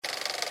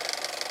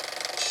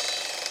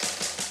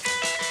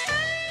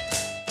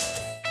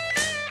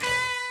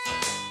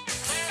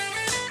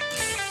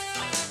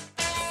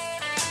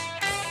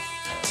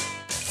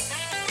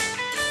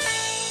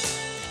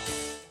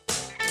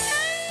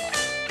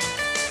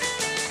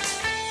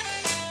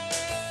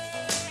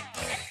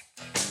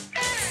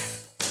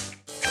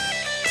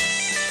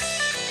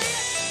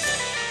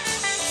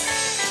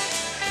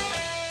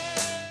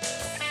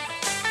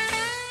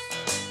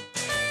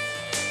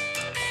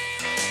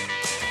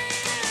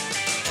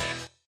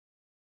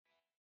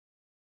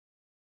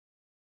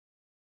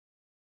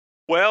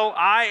Well,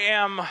 I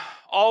am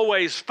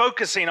always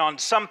focusing on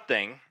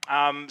something.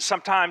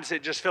 Sometimes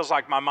it just feels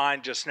like my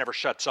mind just never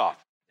shuts off.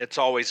 It's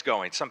always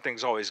going.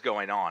 Something's always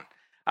going on.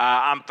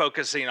 I'm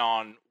focusing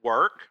on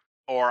work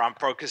or I'm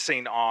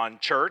focusing on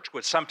church,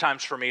 which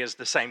sometimes for me is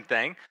the same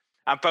thing.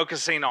 I'm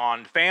focusing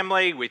on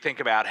family. We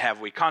think about, have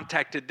we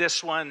contacted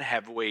this one?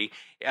 Have we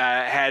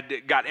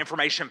got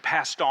information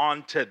passed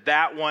on to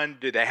that one?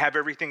 Do they have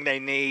everything they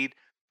need?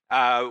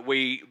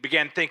 We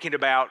began thinking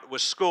about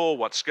with school,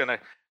 what's going to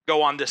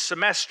go on this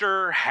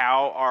semester?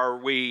 How are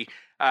we,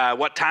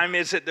 what time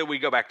is it that we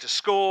go back to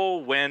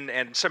school? When,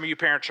 and some of you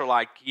parents are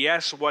like,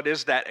 yes, what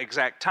is that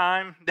exact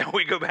time that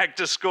we go back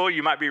to school?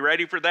 You might be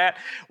ready for that.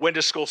 When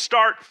does school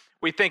start?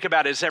 We think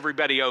about, is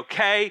everybody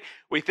okay?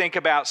 We think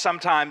about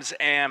sometimes,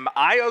 am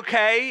I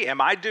okay? Am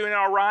I doing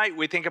all right?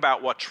 We think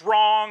about what's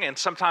wrong. And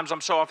sometimes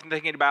I'm so often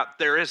thinking about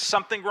there is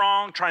something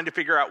wrong, trying to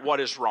figure out what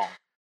is wrong.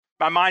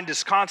 My mind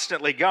is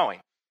constantly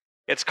going.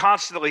 It's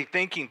constantly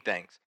thinking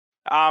things.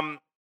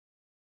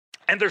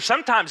 And there's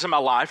sometimes in my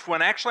life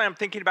when actually I'm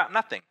thinking about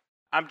nothing.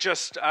 I'm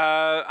just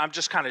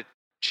kind of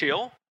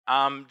chill.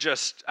 I'm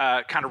just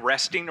kind of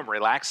resting and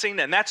relaxing,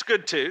 and that's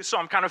good too. So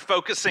I'm kind of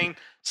focusing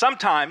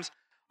sometimes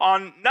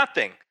on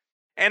nothing.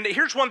 And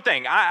here's one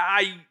thing.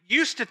 I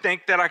used to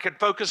think that I could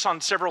focus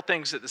on several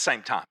things at the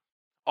same time,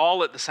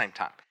 all at the same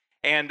time.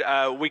 And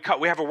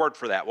we have a word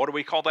for that. What do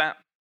we call that?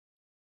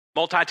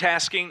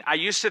 Multitasking. I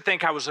used to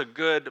think I was a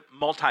good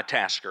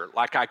multitasker,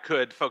 like I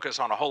could focus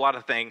on a whole lot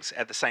of things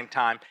at the same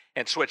time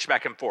and switch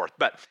back and forth.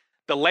 But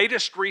the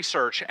latest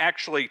research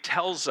actually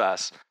tells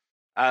us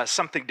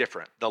something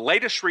different. The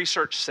latest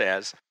research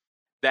says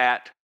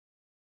that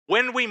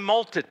when we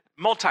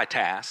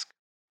multitask,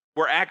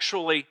 we're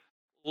actually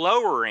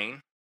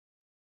lowering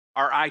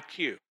our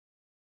IQ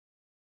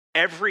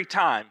every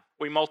time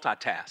we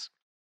multitask.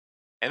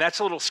 And that's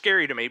a little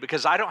scary to me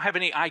because I don't have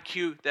any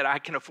IQ that I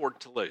can afford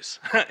to lose.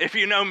 If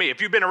you know me,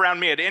 if you've been around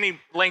me at any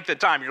length of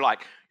time, you're like,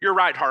 you're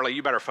right, Harley,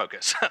 you better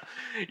focus.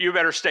 You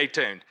better stay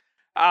tuned.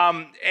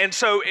 And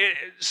so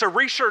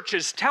research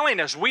is telling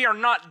us we are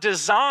not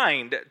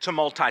designed to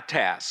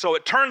multitask. So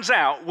it turns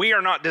out we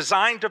are not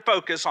designed to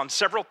focus on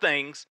several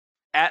things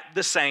at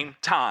the same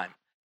time.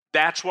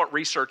 That's what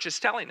research is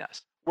telling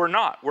us. We're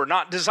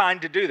not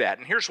designed to do that.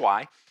 And here's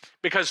why.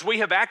 Because we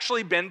have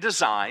actually been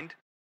designed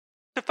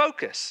to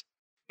focus.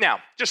 Now,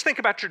 just think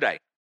about your day.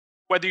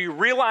 Whether you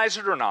realize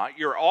it or not,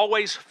 you're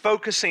always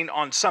focusing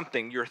on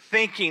something. You're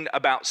thinking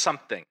about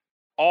something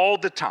all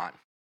the time.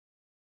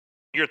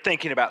 You're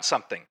thinking about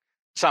something.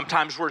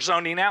 Sometimes we're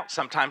zoning out.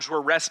 Sometimes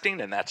we're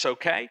resting, and that's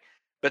okay.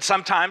 But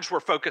sometimes we're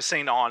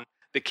focusing on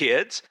the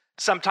kids.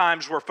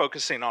 Sometimes we're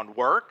focusing on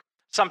work.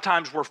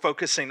 Sometimes we're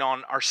focusing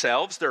on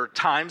ourselves. There are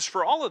times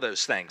for all of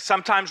those things.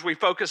 Sometimes we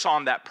focus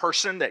on that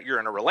person that you're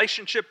in a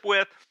relationship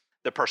with,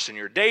 the person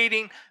you're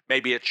dating.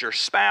 Maybe it's your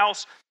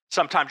spouse.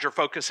 Sometimes you're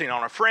focusing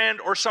on a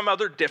friend or some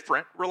other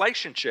different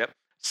relationship.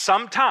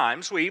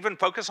 Sometimes we even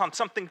focus on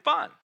something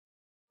fun.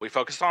 We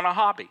focus on a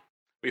hobby.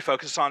 We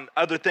focus on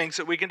other things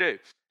that we can do.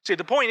 See,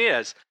 the point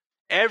is,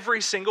 every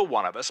single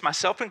one of us,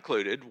 myself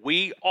included,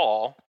 we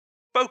all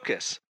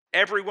focus.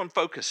 Everyone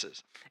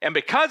focuses. And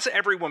because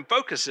everyone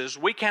focuses,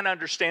 we can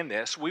understand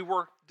this. We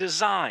were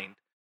designed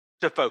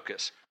to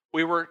focus.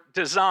 We were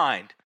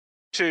designed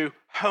to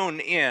hone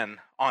in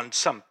on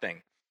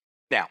something.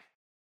 Now,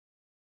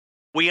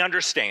 we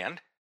understand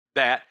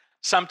that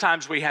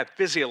sometimes we have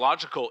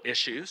physiological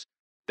issues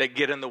that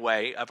get in the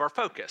way of our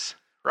focus,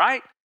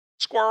 right?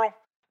 Squirrel,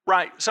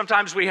 right?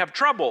 Sometimes we have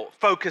trouble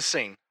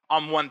focusing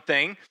on one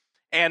thing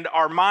and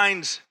our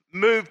minds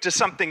move to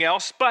something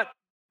else, but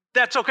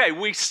that's okay.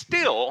 We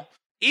still,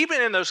 even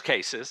in those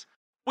cases,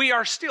 we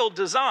are still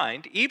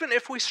designed, even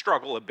if we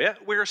struggle a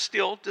bit, we are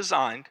still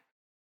designed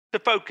to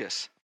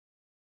focus.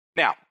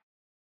 Now,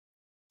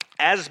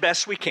 as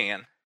best we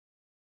can,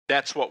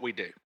 that's what we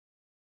do.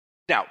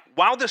 Now,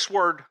 while this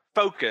word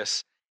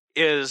focus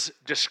is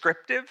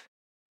descriptive,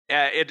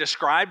 it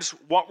describes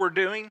what we're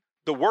doing,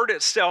 the word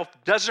itself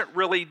doesn't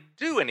really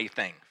do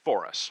anything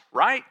for us,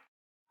 right?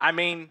 I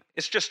mean,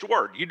 it's just a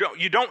word.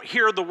 You don't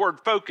hear the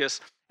word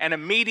focus and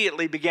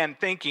immediately begin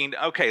thinking,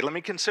 okay, let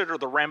me consider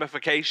the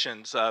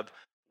ramifications of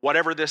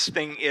whatever this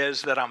thing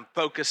is that I'm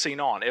focusing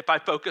on. If I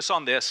focus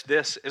on this,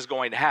 this is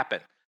going to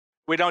happen.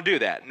 We don't do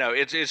that. No,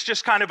 it's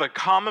just kind of a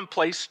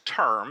commonplace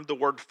term, the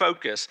word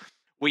focus.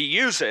 We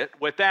use it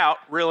without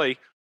really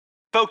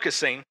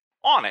focusing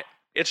on it.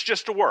 It's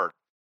just a word.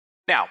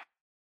 Now,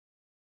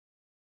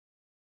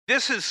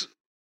 this is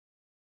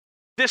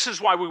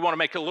why we want to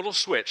make a little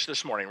switch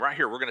this morning right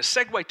here. We're going to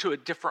segue to a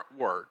different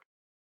word.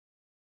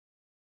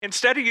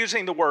 Instead of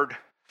using the word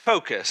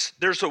focus,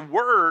 there's a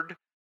word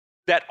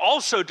that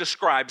also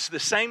describes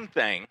the same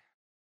thing,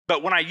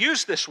 but when I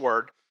use this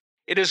word,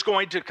 it is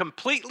going to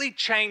completely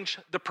change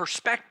the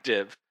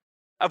perspective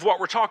of what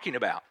we're talking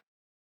about.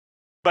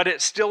 But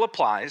it still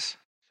applies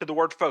to the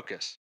word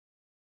focus.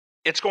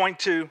 It's going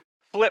to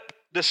flip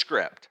the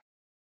script.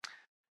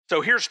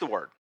 So here's the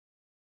word.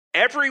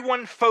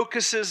 Everyone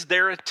focuses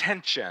their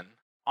attention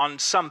on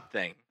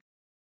something.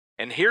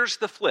 And here's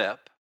the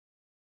flip.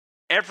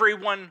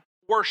 Everyone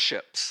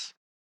worships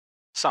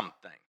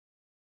something.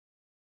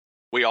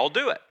 We all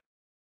do it.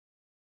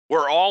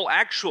 We're all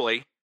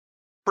actually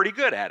pretty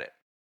good at it.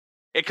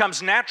 It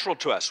comes natural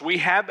to us. We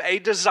have a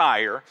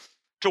desire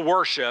to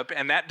worship,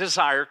 and that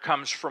desire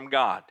comes from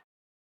God.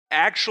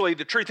 Actually,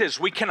 the truth is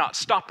we cannot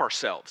stop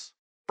ourselves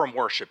from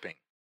worshiping.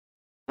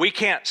 We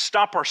can't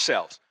stop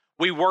ourselves.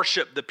 We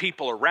worship the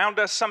people around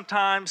us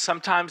sometimes.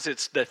 Sometimes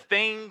it's the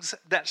things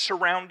that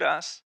surround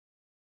us.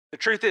 The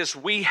truth is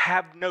we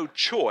have no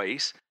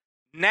choice.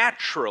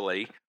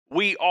 Naturally,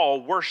 we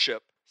all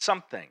worship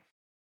something.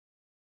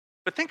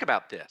 But think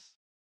about this.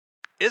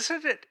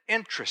 Isn't it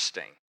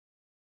interesting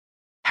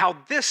how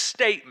this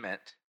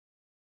statement,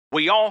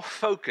 we all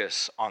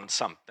focus on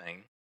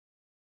something,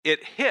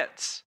 it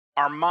hits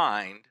our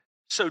mind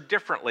so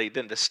differently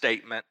than the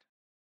statement,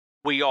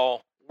 we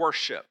all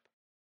worship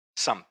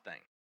something.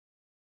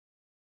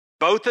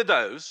 Both of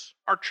those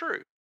are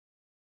true.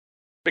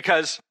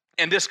 Because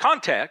in this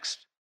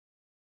context,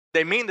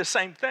 they mean the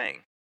same thing.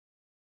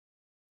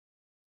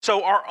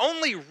 So our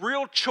only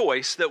real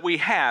choice that we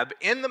have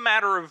in the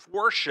matter of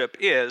worship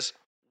is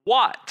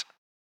what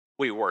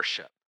we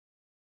worship.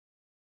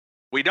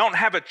 We don't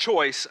have a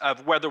choice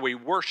of whether we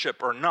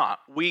worship or not.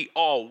 We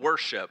all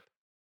worship.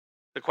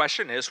 The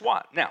question is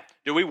what? Now,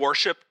 do we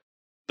worship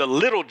the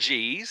little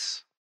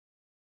g's?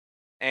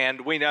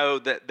 And we know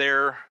that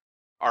there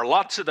are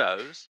lots of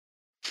those.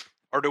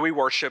 Or do we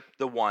worship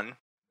the one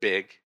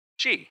big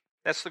G?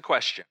 That's the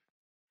question.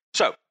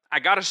 So I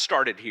got us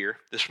started here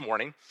this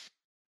morning.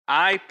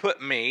 I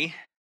put me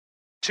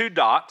 2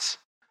 dots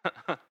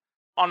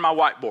on my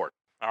whiteboard.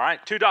 All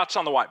right, 2 dots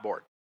on the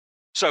whiteboard.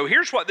 So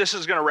here's what this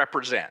is going to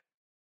represent.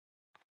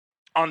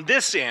 On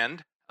this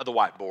end of the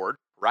whiteboard,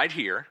 right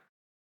here,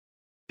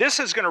 this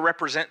is going to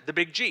represent the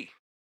big G,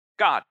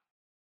 God.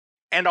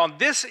 And on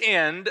this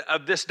end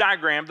of this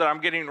diagram that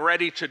I'm getting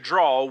ready to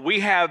draw,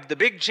 we have the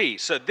big G.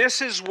 So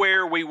this is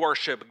where we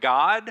worship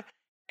God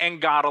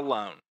and God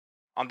alone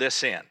on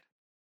this end.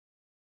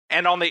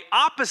 And on the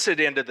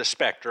opposite end of the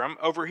spectrum,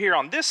 over here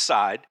on this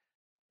side,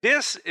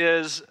 this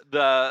is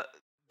the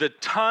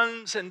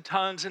tons and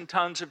tons and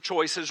tons of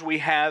choices we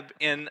have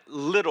in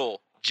little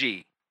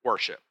g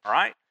worship, all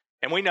right?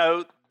 And we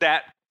know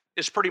that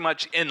is pretty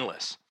much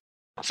endless.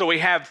 So we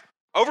have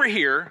over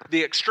here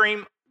the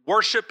extreme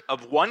worship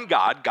of one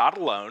God, God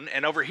alone,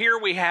 and over here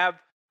we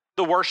have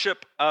the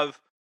worship of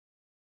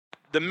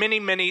the many,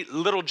 many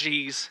little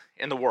g's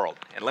in the world.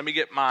 And let me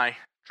get my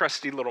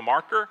trusty little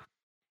marker,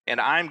 and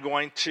I'm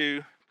going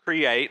to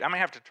create, I'm going to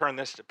have to turn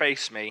this to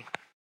face me.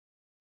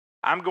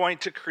 I'm going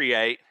to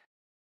create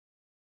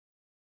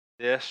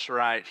this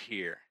right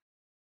here.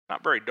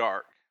 Not very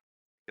dark.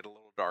 Get a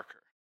little darker.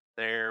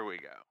 There we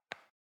go.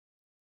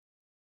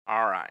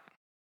 All right.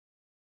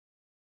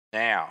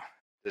 Now,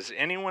 does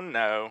anyone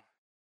know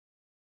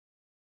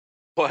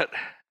what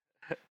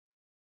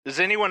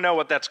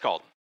that's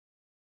called?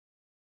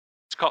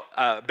 It's called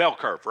a bell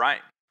curve, right?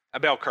 A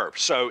bell curve.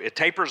 So it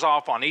tapers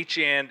off on each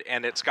end,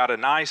 and it's got a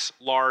nice,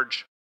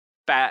 large,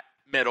 fat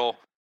middle.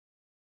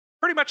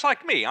 Pretty much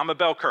like me. I'm a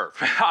bell curve.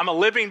 I'm a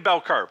living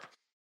bell curve.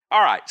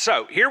 All right,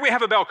 so here we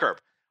have a bell curve.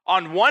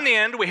 On one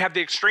end, we have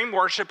the extreme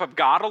worship of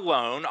God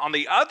alone. On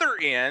the other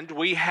end,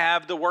 we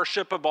have the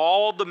worship of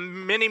all the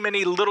many,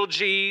 many little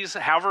g's,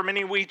 however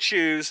many we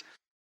choose,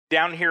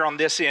 down here on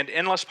this end,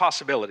 endless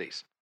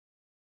possibilities.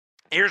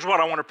 Here's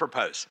what I want to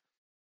propose.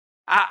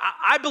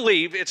 I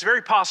believe it's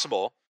very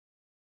possible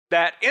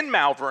that in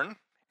Malvern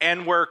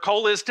and where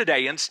Cole is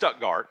today in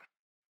Stuttgart,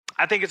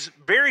 I think it's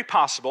very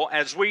possible,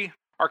 as we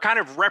are kind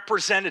of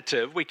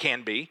representative, we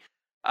can be,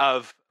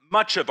 of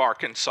much of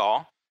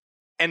Arkansas,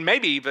 and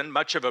maybe even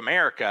much of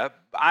America,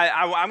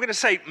 I'm going to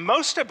say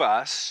most of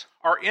us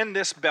are in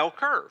this bell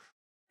curve.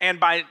 And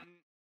by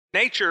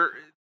nature,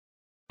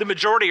 the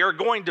majority are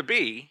going to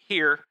be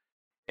here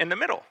in the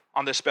middle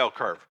on this bell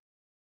curve.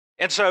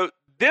 And so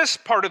this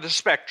part of the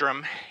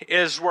spectrum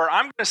is where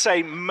I'm going to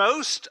say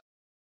most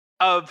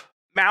of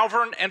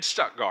Malvern and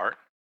Stuttgart,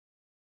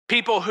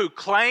 people who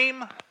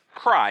claim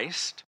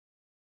Christ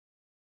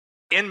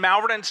in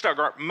Malvern and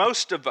Stuttgart,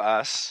 most of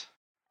us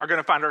are going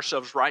to find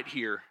ourselves right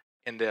here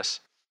in this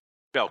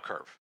bell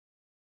curve.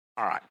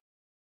 All right.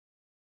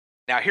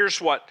 Now, here's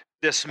what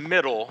this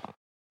middle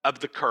of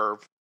the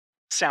curve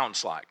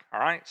sounds like. All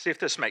right. See if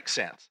this makes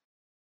sense.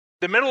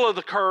 The middle of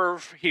the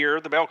curve here,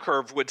 the bell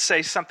curve, would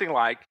say something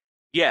like,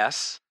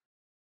 yes,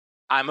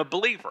 I'm a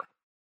believer.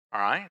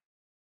 All right.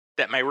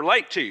 That may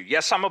relate to you.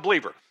 Yes, I'm a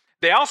believer.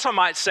 They also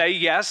might say,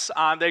 yes,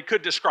 they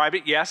could describe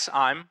it, yes,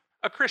 I'm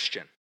a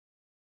Christian.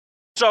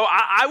 So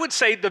I would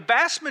say the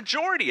vast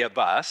majority of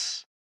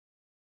us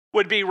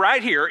would be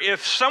right here.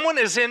 If someone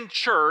is in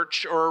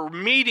church or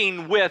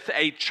meeting with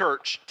a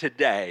church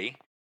today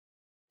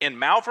in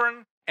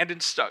Malvern and in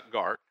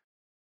Stuttgart,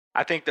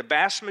 I think the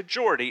vast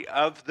majority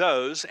of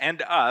those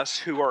and us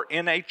who are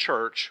in a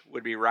church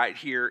would be right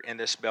here in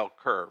this bell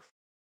curve.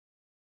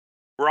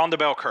 We're on the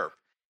bell curve.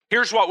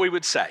 Here's what we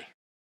would say.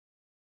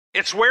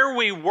 It's where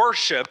we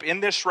worship, in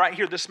this right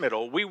here, this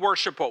middle, we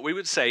worship what we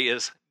would say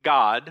is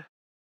God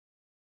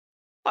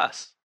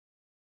plus.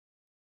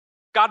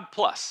 God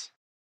plus.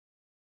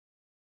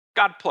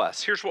 God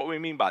plus. Here's what we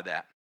mean by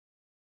that.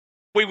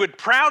 We would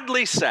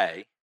proudly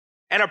say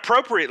and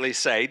appropriately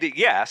say that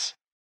yes,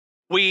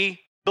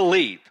 we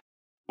believe.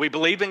 We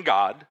believe in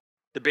God,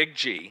 the big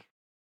G.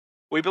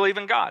 We believe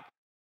in God.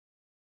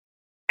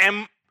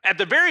 And at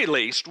the very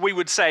least, we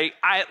would say,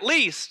 I at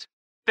least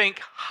think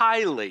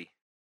highly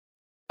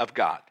of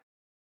God.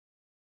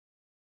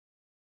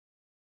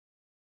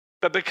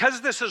 But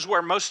because this is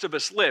where most of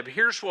us live,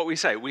 here's what we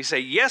say. We say,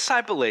 yes,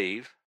 I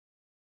believe.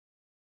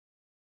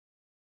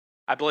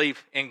 I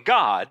believe in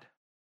God.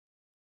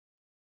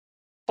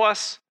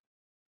 Plus,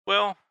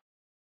 well,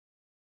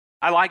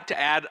 I like to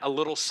add a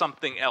little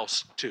something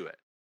else to it.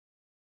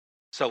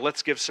 So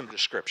let's give some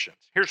descriptions.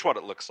 Here's what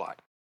it looks like.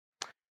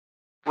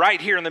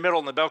 Right here in the middle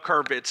in the bell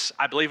curve, it's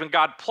I believe in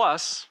God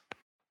plus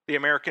the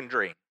American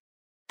dream.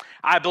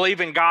 I believe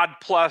in God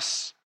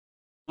plus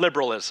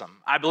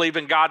liberalism. I believe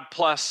in God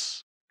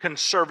plus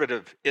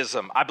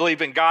conservatism. I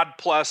believe in God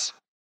plus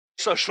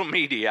social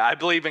media. I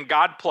believe in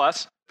God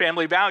plus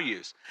family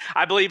values.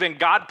 I believe in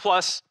God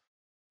plus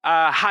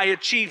high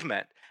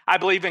achievement. I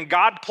believe in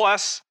God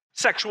plus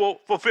sexual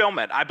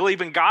fulfillment. I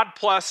believe in God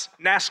plus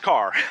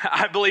NASCAR.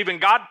 I believe in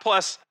God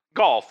plus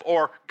golf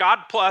or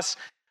God plus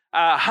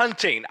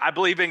hunting. I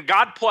believe in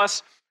God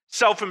plus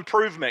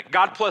self-improvement,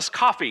 God plus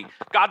coffee,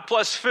 God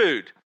plus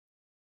food.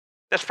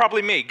 That's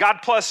probably me. God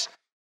plus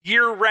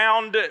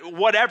year-round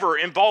whatever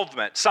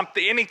involvement,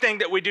 anything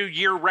that we do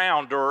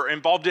year-round or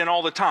involved in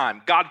all the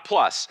time. God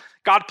plus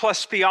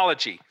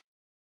theology,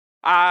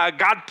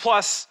 God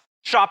plus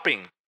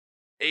shopping.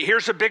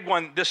 Here's a big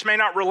one. This may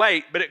not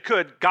relate, but it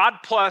could. God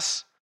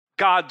plus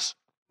God's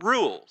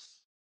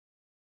rules.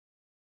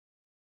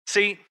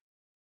 See,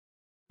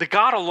 the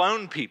God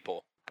alone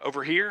people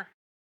over here,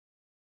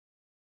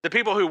 the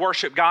people who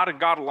worship God and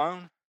God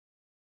alone,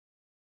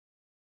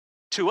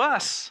 to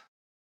us,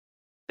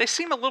 they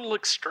seem a little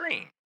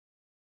extreme.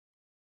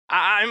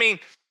 I mean,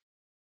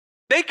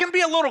 they can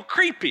be a little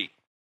creepy,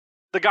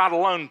 the God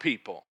alone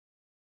people.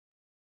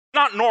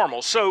 Not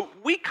normal. So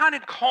we kind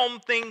of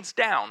calm things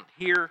down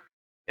here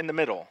in the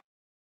middle.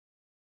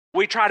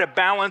 We try to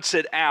balance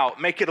it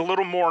out, make it a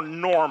little more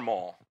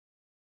normal,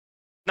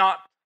 not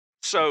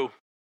so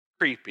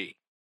creepy.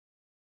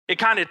 It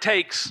kind of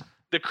takes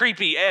the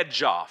creepy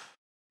edge off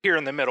here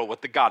in the middle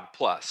with the God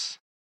plus.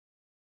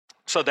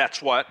 So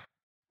that's what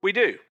we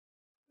do.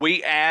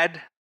 We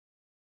add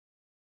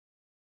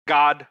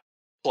God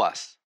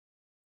plus.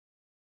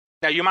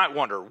 Now you might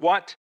wonder,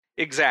 what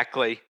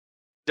exactly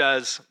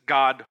does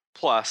God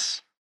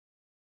plus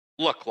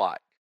look like?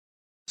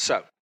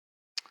 So,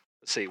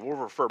 let's see, we'll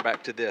refer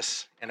back to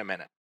this in a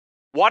minute.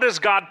 What does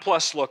God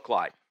plus look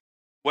like?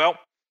 Well,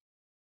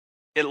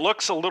 it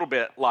looks a little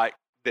bit like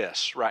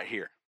this right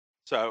here.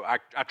 So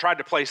I tried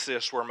to place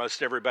this where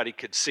most everybody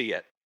could see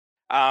it.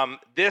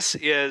 This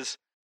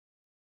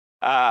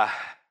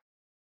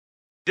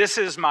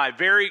is my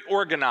very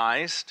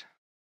organized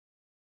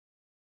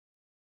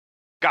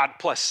God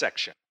plus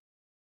section.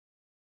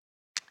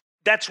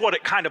 That's what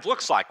it kind of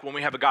looks like when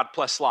we have a God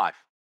plus life.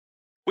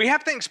 We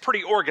have things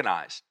pretty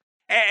organized.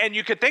 And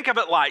you could think of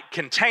it like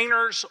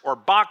containers or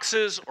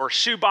boxes or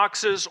shoe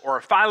boxes or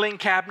a filing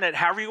cabinet,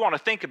 however you want to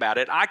think about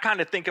it. I kind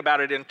of think about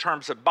it in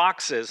terms of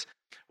boxes.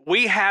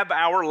 We have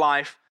our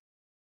life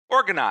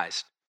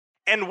organized.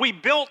 And we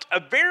built a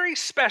very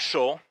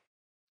special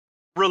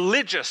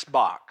religious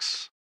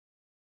box.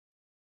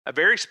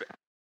 There's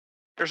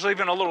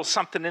even a little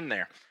something in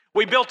there.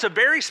 We built a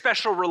very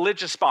special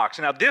religious box.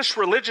 Now, this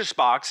religious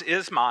box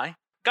is my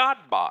God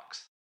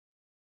box.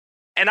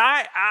 And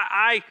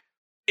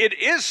it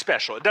is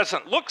special. It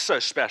doesn't look so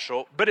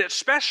special, but it's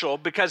special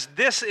because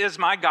this is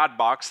my God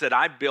box that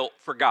I built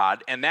for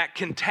God, and that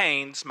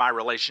contains my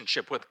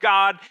relationship with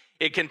God.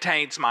 It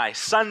contains my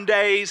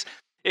Sundays.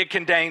 It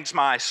contains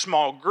my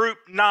small group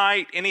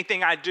night,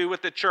 anything I do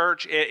with the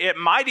church. It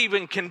might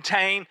even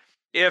contain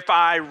if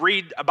I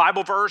read a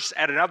Bible verse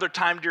at another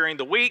time during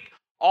the week.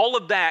 All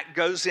of that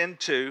goes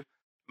into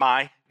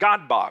my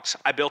God box.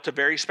 I built a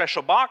very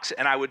special box,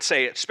 and I would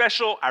say it's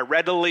special. I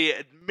readily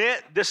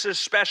admit this is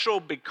special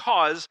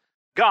because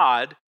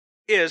God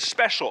is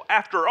special.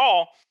 After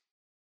all,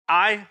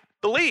 I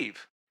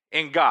believe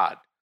in God.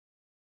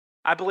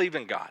 I believe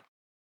in God,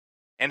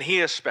 and He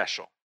is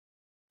special.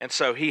 And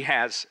so He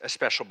has a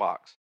special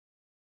box.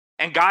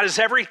 And God is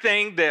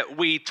everything that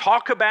we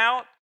talk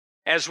about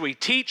as we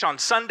teach on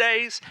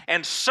Sundays,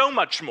 and so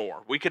much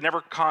more. We could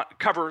never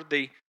cover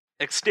the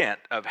extent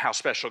of how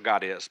special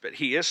God is, but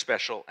He is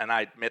special, and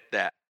I admit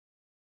that.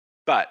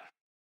 But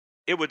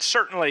it would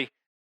certainly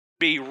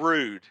be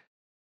rude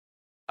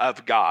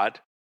of God.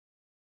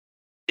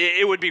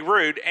 It would be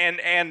rude,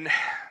 and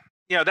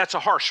you know, that's a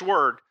harsh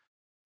word.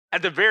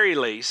 At the very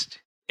least,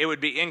 it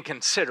would be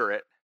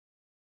inconsiderate,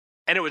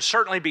 and it would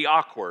certainly be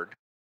awkward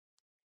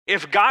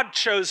if God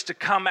chose to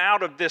come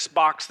out of this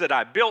box that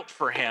I built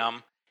for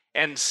Him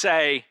and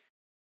say,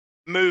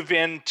 move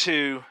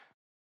into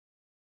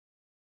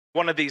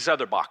one of these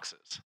other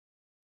boxes.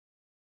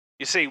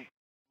 You see,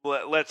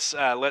 let's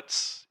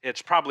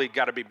it's probably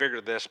got to be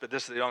bigger than this, but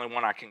this is the only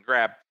one I can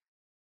grab.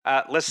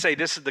 Let's say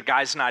this is the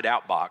guys' night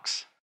out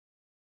box,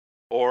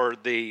 or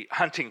the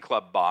hunting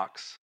club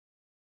box,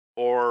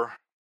 or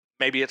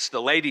maybe it's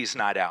the ladies'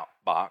 night out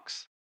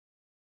box.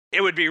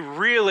 It would be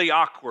really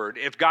awkward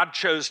if God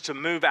chose to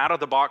move out of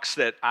the box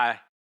that I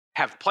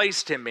have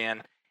placed him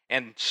in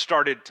and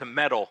started to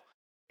meddle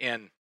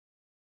in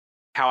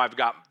how I've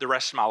got the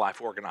rest of my life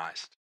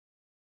organized.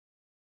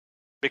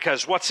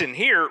 Because what's in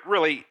here,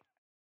 really,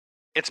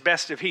 it's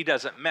best if he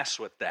doesn't mess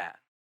with that.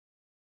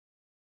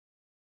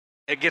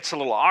 It gets a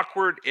little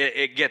awkward,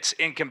 it gets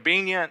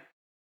inconvenient,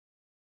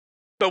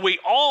 but we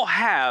all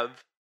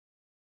have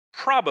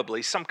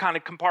probably some kind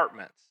of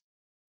compartments.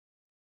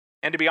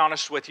 And to be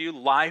honest with you,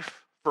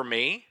 life for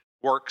me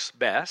works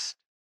best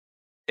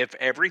if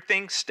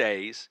everything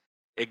stays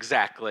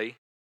exactly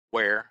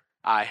where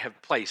I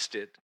have placed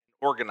it,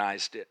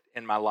 organized it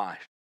in my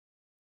life.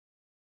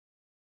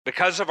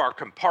 Because of our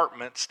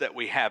compartments that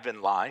we have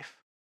in life,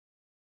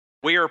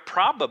 we are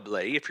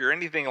probably, if you're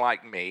anything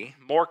like me,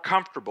 more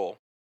comfortable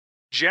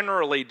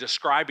generally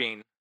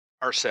describing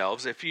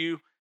ourselves, if you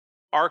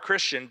are a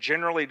Christian,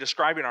 generally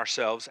describing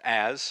ourselves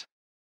as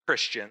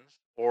Christians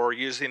or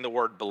using the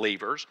word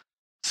believers.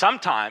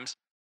 Sometimes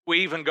we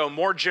even go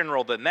more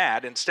general than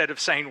that. Instead of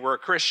saying we're a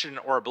Christian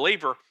or a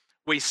believer,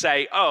 we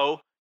say,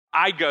 oh,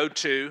 I go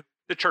to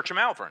the Church of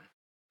Malvern,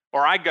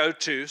 or I go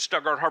to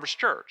Stuttgart Harvest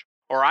Church,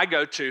 or I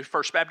go to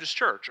First Baptist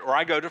Church, or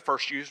I go to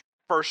First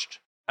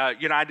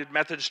United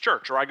Methodist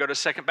Church, or I go to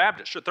Second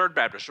Baptist, or Third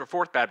Baptist, or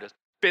Fourth Baptist,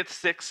 5th,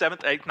 6th,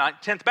 7th, 8th,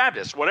 9th, 10th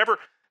Baptist, whatever.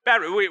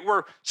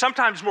 We're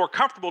sometimes more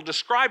comfortable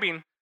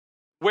describing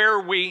where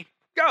we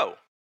go,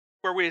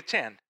 where we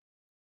attend,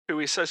 who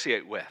we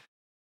associate with,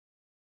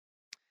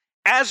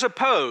 as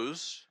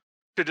opposed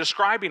to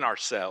describing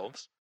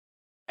ourselves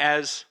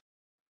as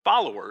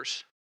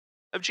followers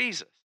of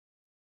Jesus.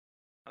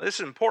 Now, this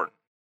is important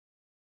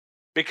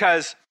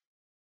because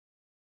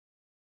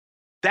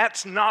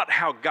that's not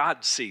how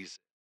God sees it.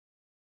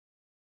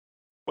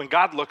 When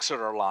God looks at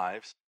our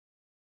lives,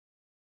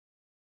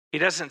 he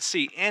doesn't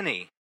see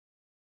any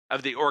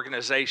of the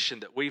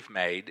organization that we've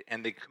made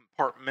and the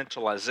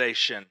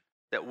compartmentalization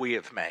that we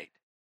have made.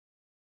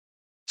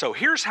 So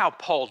here's how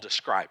Paul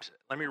describes it.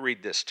 Let me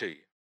read this to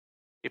you.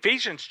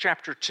 Ephesians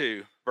chapter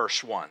 2,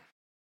 verse 1.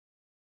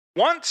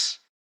 Once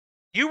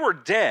you were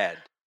dead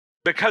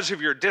because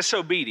of your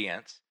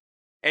disobedience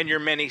and your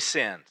many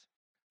sins.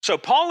 So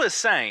Paul is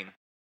saying,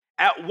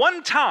 at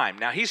one time,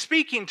 now he's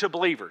speaking to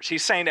believers,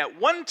 he's saying at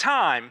one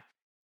time,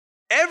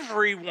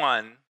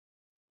 everyone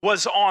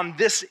was on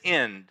this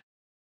end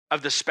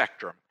of the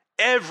spectrum.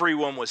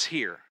 Everyone was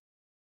here,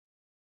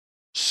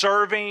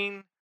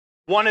 serving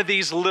one of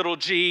these little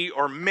g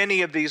or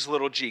many of these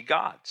little g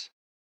gods.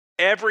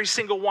 Every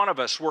single one of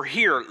us were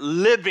here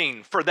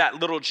living for that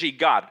little g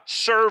God,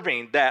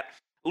 serving that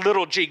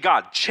little g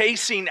God,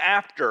 chasing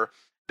after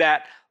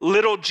that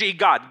little g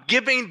God,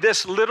 giving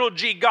this little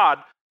g God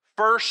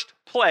first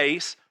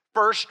place,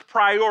 first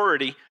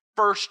priority,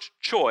 first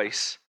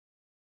choice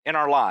in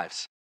our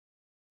lives.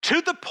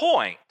 To the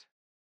point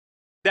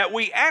that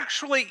we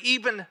actually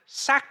even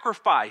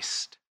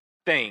sacrificed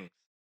things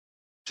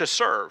to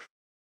serve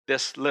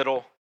this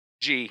little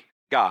g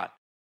God.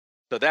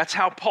 So that's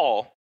how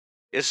Paul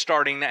is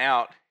starting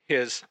out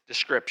his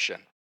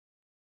description.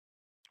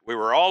 We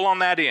were all on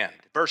that end.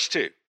 Verse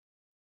 2.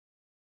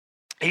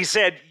 He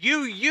said,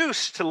 you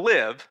used to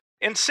live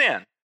in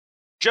sin,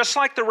 just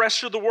like the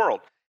rest of the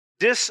world,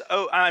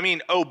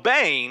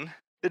 obeying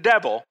the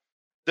devil,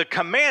 the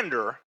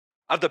commander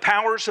of the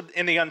powers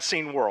in the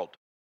unseen world.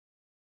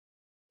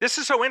 This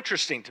is so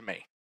interesting to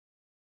me.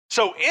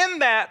 So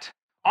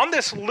on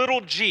this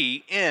little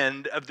g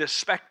end of this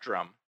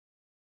spectrum,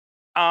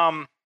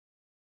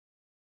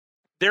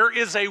 there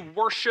is a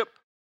worship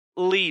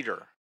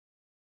leader.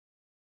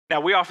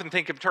 Now, we often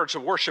think in terms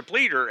of worship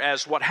leader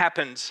as what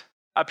happens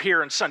up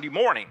here on Sunday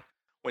morning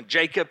when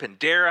Jacob and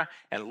Dara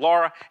and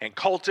Laura and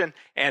Colton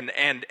and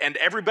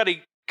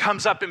everybody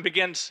comes up and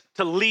begins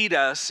to lead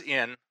us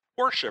in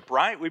worship,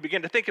 right? We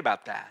begin to think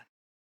about that.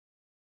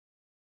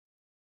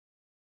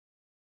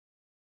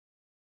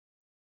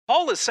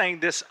 Paul is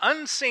saying this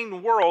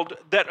unseen world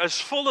that is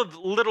full of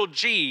little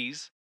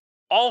g's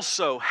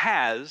also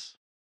has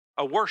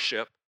a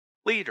worship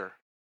leader.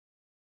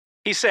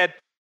 He said,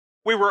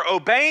 we were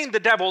obeying the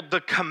devil,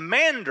 the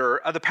commander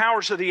of the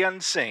powers of the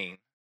unseen.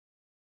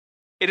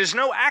 It is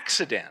no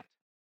accident.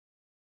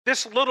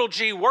 This little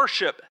g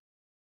worship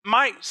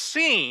might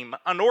seem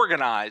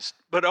unorganized,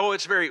 but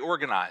it's very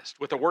organized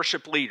with a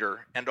worship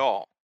leader and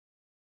all.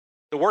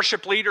 The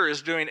worship leader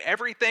is doing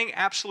everything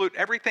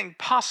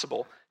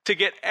possible to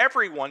get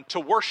everyone to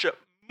worship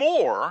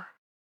more,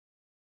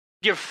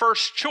 give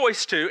first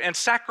choice to, and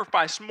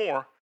sacrifice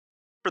more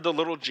for the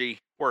little g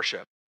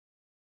worship.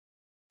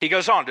 He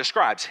goes on,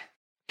 describes,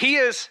 he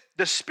is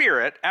the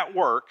Spirit at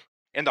work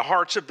in the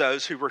hearts of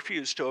those who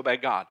refuse to obey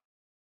God.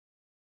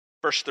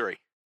 Verse 3,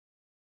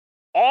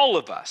 all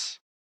of us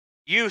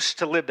used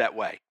to live that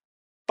way,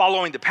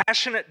 following the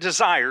passionate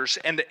desires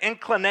and the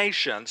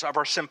inclinations of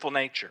our sinful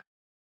nature.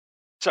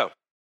 So,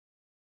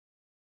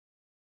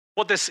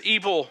 what this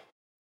evil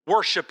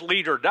worship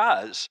leader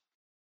does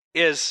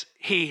is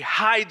he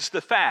hides the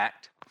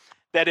fact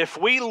that if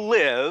we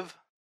live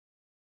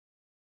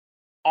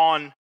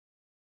on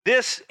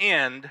this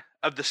end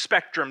of the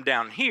spectrum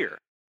down here,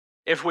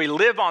 if we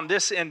live on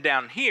this end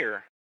down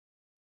here,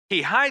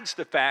 he hides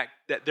the fact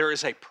that there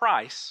is a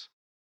price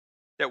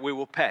that we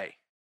will pay.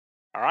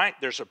 All right?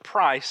 There's a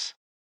price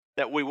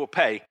that we will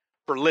pay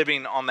for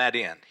living on that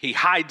end. He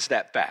hides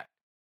that fact.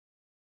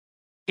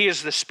 He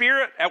is the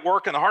Spirit at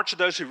work in the hearts of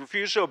those who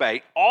refuse to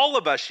obey. All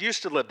of us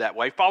used to live that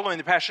way, following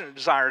the passionate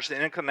desires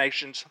and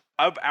inclinations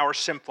of our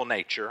sinful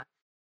nature.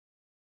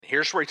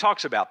 Here's where he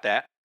talks about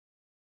that.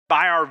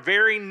 By our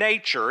very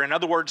nature, in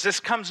other words, this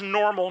comes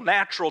normal,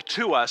 natural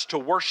to us to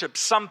worship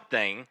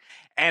something.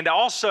 And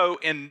also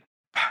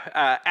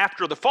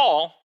after the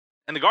fall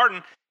in the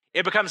garden,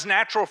 it becomes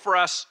natural for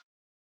us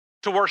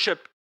to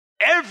worship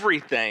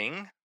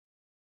everything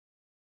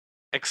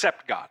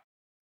except God.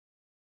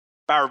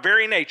 By our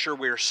very nature,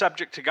 we are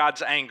subject to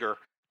God's anger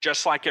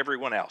just like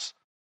everyone else.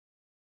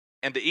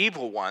 And the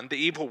evil one, the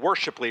evil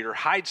worship leader,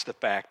 hides the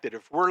fact that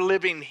if we're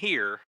living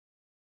here,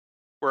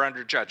 we're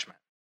under judgment.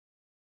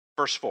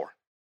 Verse 4.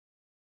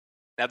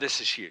 Now this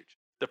is huge.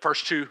 The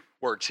first two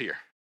words here.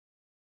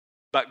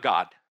 But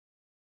God.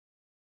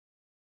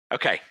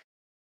 Okay.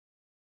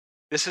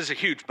 This is a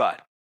huge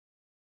but.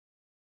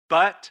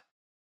 But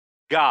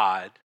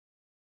God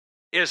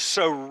is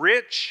so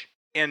rich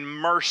in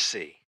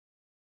mercy.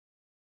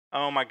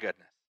 Oh my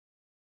goodness.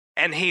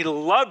 And he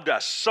loved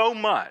us so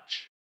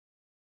much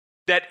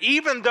that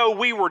even though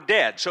we were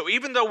dead, so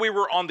even though we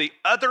were on the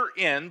other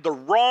end, the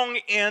wrong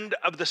end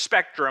of the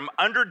spectrum,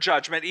 under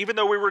judgment, even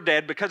though we were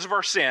dead because of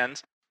our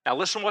sins, now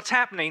listen what's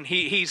happening.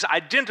 He's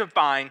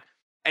identifying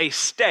a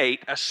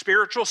state, a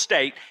spiritual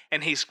state,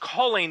 and he's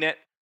calling it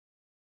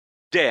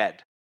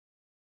dead.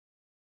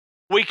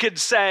 We could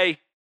say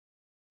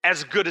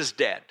as good as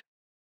dead.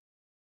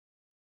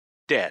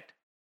 Dead.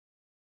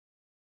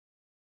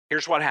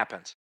 Here's what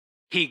happens.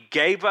 He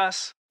gave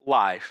us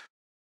life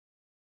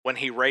when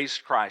he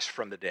raised Christ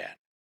from the dead.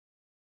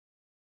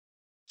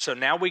 So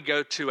now we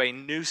go to a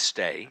new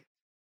state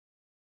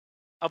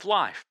of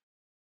life.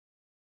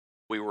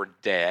 We were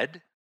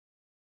dead,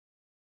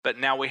 but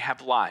now we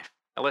have life.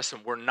 Now listen,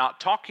 we're not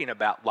talking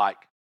about like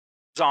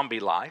zombie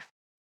life.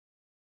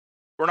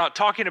 We're not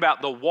talking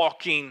about the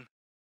walking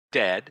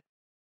dead.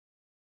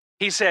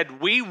 He said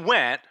we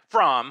went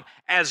from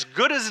as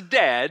good as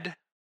dead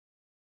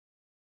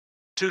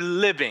to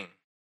living.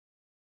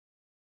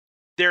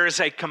 There is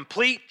a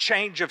complete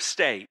change of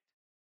state.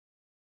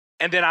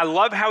 And then I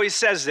love how he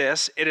says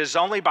this. It is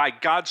only by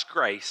God's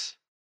grace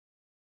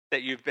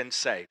that you've been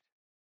saved.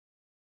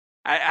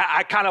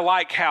 I kind of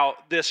like how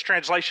this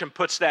translation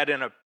puts that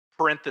in a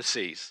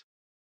parentheses.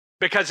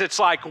 Because it's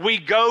like we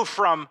go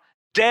from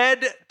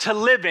dead to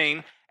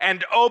living.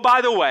 And oh,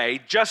 by the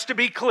way, just to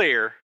be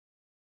clear,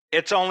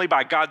 it's only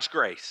by God's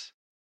grace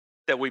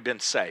that we've been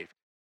saved.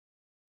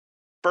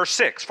 Verse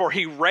 6, for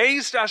he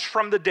raised us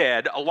from the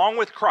dead along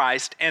with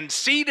Christ and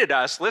seated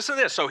us. Listen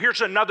to this. So here's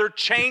another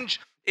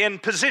change in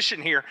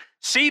position here.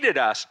 Seated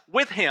us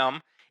with him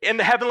in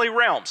the heavenly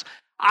realms.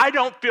 I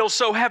don't feel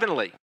so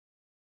heavenly.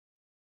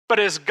 But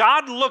as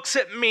God looks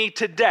at me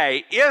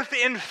today, if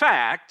in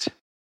fact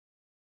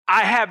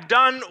I have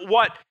done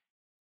what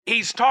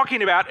he's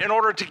talking about in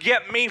order to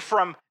get me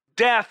from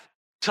death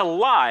to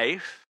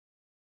life,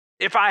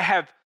 if I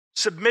have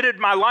submitted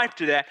my life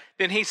to that,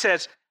 then he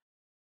says,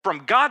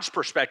 from God's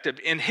perspective,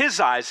 in his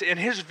eyes, in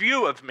his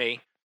view of me,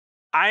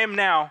 I am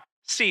now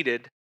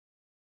seated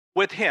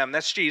with him,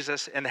 that's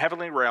Jesus, in the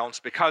heavenly realms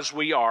because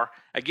we are,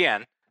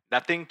 again,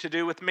 nothing to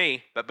do with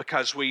me, but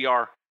because we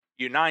are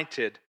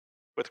united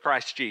with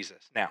Christ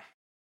Jesus. Now,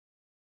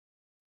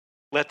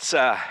 let's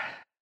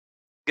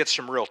get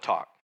some real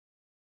talk.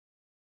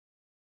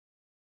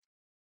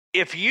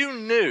 If you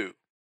knew,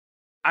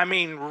 I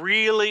mean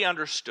really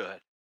understood,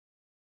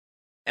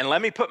 and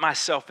let me put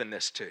myself in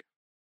this too.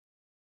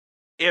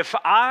 If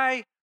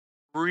I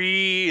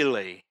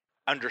really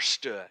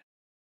understood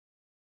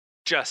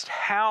just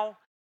how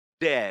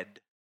dead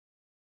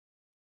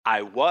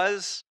I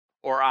was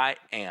or I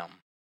am,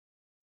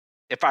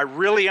 if I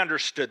really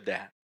understood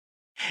that,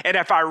 and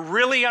if I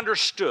really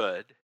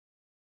understood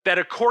that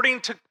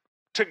according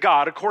to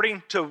God,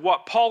 according to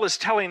what Paul is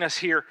telling us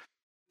here,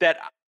 that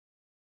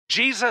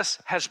Jesus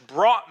has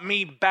brought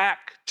me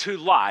back to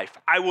life.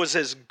 I was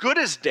as good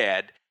as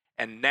dead,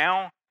 and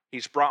now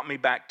he's brought me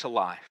back to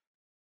life.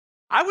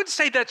 I would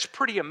say that's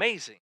pretty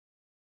amazing.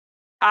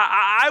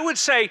 I would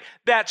say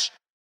that's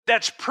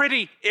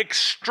pretty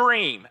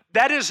extreme.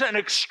 That is an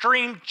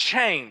extreme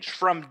change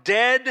from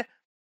dead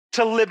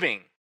to living.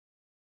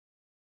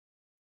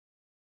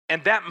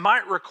 And that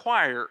might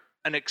require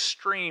an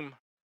extreme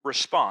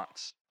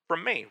response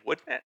from me,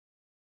 wouldn't it?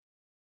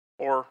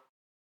 Or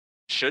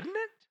shouldn't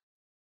it?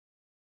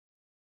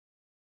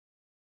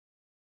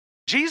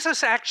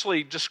 Jesus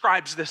actually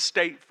describes this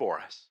state for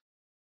us.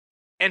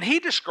 And he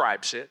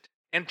describes it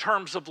in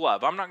terms of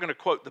love. I'm not going to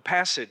quote the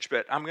passage,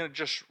 but I'm going to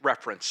just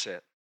reference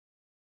it.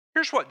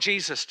 Here's what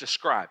Jesus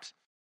describes.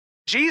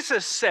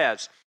 Jesus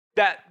says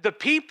that the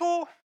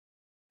people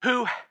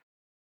who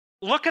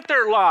look at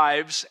their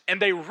lives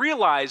and they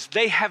realize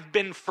they have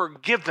been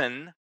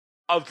forgiven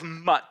of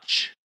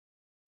much.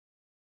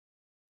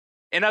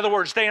 In other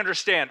words, they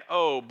understand,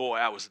 oh boy,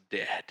 I was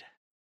dead.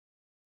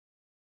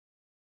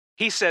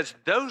 He says,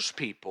 those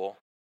people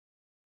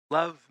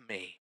love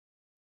me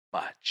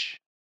much.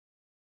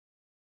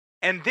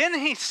 And then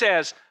he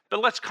says,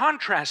 but let's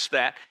contrast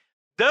that.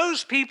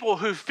 Those people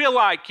who feel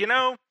like,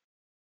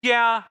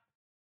 yeah,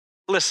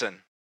 listen,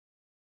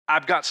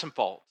 I've got some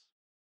faults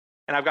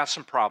and I've got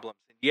some problems.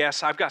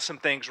 Yes, I've got some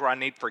things where I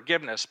need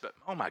forgiveness, but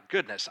oh my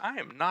goodness, I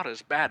am not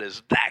as bad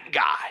as that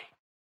guy.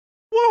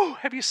 Whoa,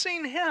 have you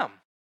seen him?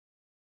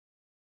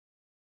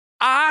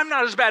 I'm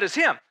not as bad as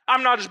him.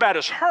 I'm not as bad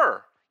as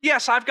her.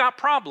 Yes, I've got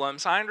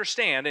problems, I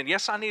understand, and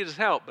yes, I need his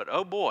help, but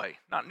oh boy,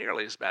 not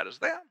nearly as bad as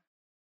them.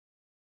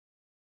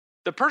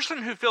 The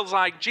person who feels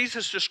like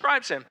Jesus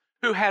describes him,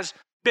 who has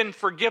been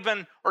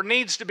forgiven or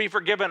needs to be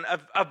forgiven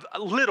of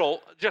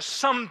little, just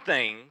some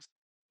things,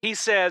 he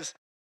says,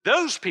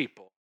 those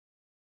people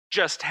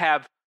just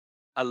have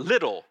a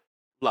little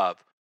love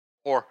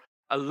or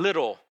a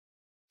little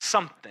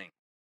something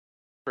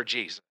for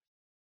Jesus.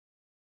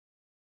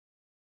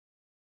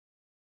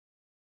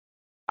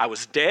 I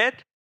was dead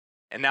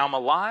and now I'm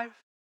alive.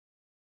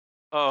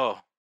 Oh,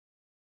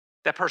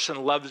 that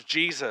person loves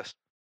Jesus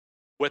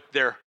with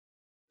their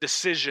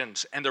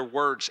decisions and their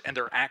words and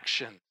their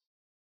actions.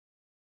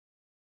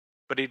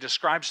 But he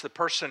describes the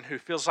person who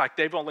feels like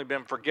they've only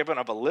been forgiven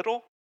of a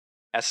little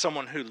as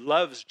someone who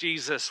loves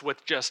Jesus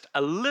with just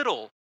a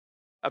little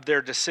of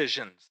their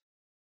decisions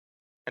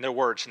and their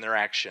words and their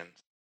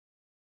actions.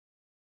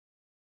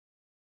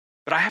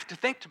 But I have to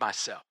think to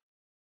myself,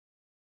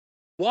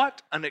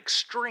 what an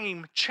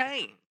extreme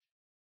change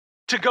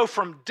to go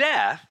from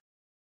death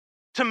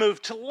to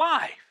move to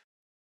life.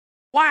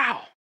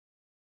 Wow.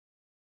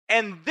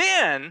 And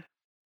then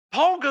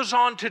Paul goes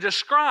on to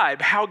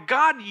describe how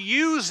God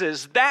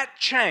uses that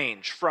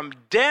change from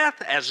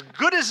death, as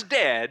good as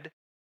dead,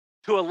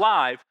 to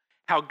alive,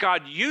 how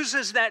God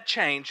uses that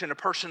change in a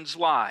person's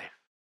life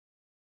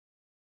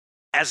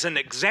as an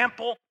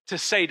example to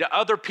say to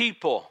other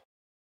people,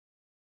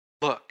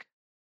 look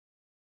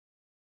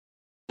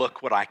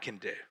what I can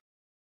do.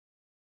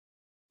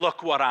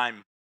 Look what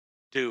I'm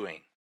doing.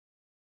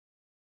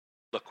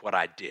 Look what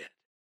I did.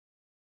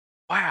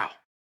 Wow.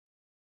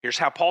 Here's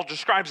how Paul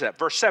describes that.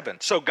 Verse 7.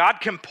 So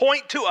God can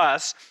point to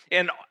us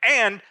in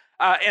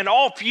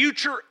all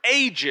future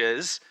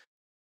ages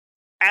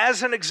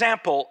as an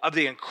example of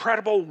the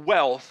incredible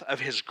wealth of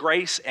his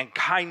grace and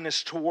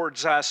kindness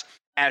towards us,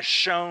 as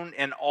shown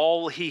in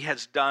all he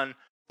has done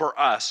for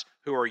us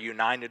who are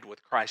united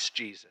with Christ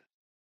Jesus.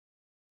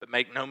 But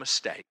make no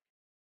mistake,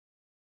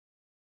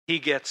 he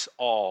gets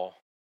all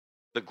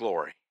the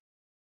glory.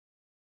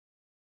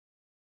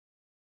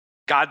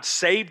 God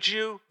saved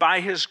you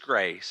by his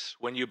grace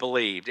when you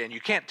believed, and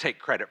you can't take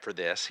credit for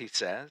this, he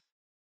says.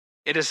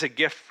 It is a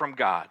gift from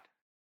God.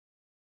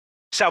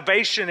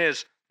 Salvation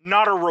is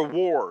not a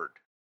reward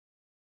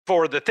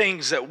for the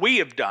things that we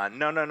have done.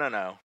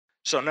 No.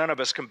 So none of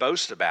us can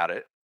boast about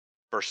it.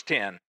 Verse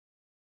 10,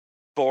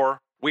 for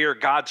we are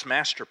God's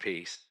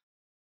masterpiece.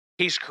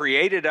 He's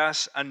created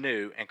us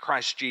anew in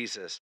Christ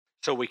Jesus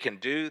so we can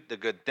do the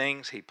good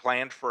things he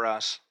planned for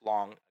us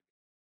long ago.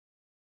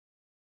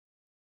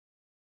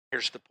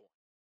 Here's the point.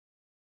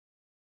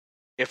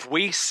 If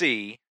we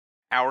see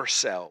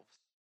ourselves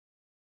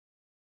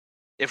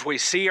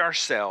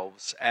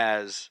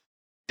as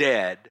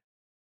dead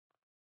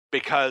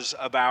because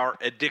of our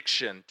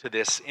addiction to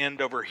this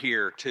end over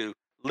here, to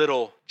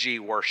little g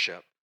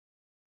worship,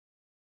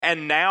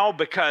 and now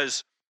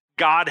because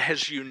God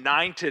has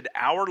united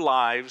our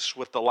lives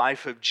with the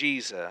life of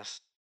Jesus,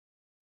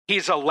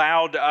 he's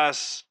allowed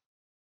us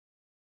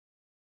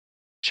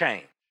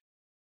change.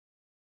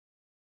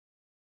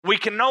 We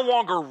can no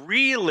longer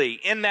really,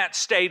 in that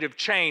state of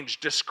change,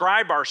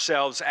 describe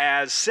ourselves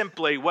as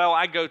simply, well,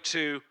 I go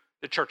to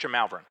the Church of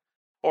Malvern,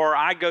 or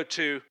I go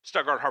to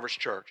Stuttgart Harvest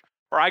Church,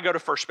 or I go to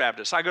First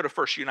Baptist, I go to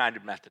First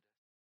United Methodist.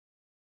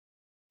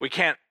 We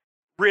can't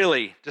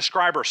really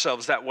describe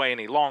ourselves that way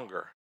any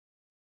longer,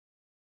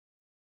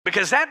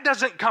 because that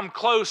doesn't come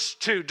close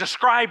to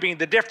describing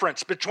the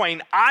difference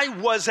between I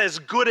was as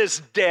good as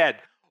dead,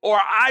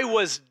 or I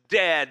was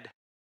dead,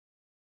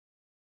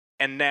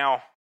 and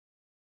now,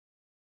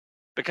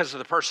 because of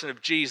the person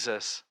of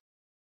Jesus,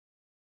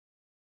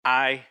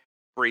 I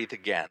breathe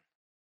again.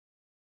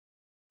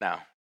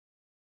 Now,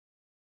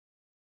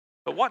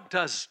 but what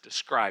does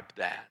describe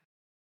that?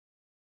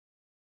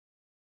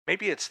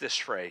 Maybe it's this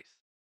phrase: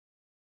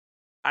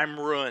 I'm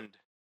ruined.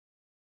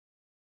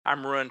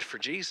 I'm ruined for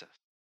Jesus.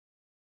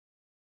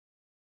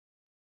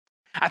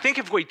 I think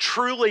if we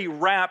truly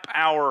wrap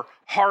our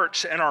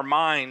hearts and our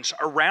minds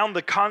around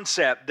the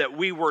concept that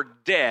we were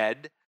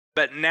dead,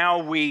 but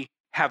now we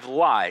have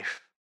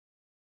life,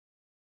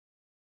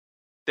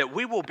 that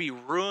we will be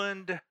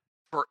ruined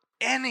for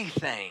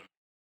anything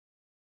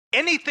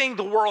anything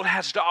the world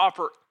has to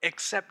offer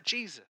except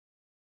Jesus.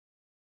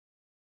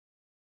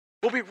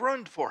 We'll be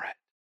ruined for it.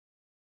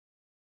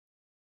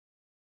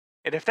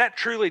 And if that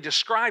truly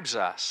describes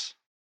us,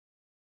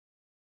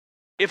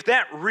 if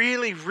that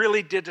really,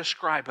 really did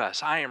describe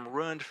us, I am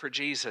ruined for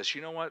Jesus,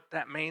 you know what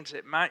that means?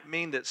 It might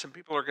mean that some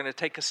people are going to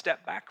take a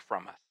step back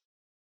from us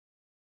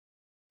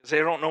because they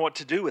don't know what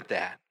to do with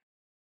that.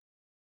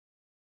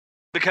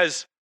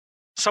 Because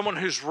someone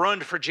who's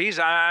ruined for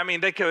Jesus, I mean,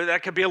 that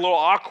could be a little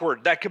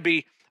awkward. That could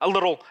be a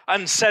little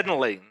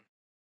unsettling.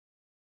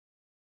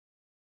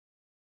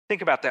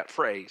 Think about that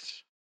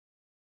phrase.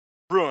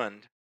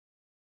 Ruined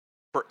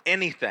for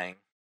anything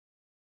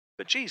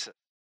but Jesus.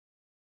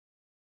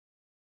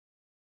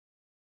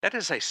 That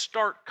is a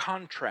stark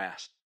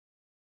contrast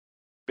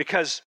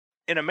because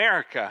in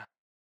America,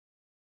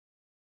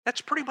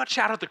 that's pretty much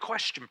out of the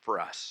question for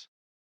us.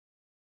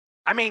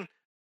 I mean,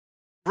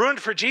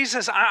 ruined for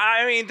Jesus,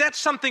 I mean, that's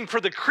something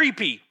for the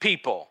creepy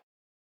people.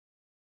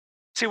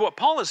 See, what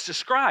Paul has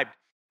described,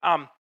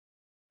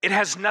 it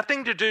has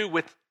nothing to do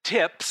with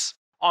tips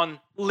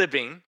on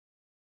living.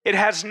 It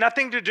has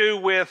nothing to do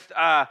with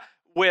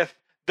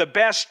the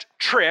best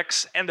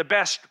tricks and the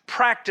best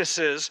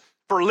practices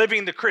for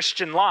living the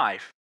Christian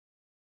life.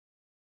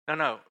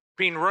 No.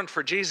 Being ruined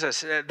for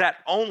Jesus, that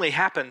only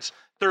happens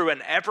through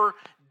an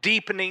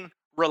ever-deepening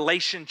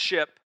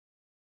relationship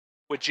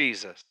with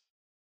Jesus.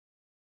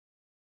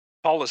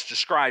 Paul is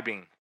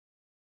describing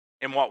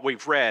in what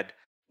we've read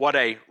what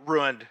a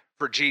ruined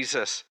for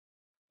Jesus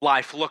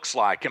life looks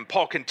like. And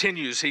Paul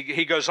continues,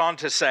 he goes on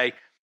to say,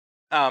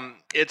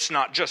 it's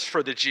not just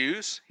for the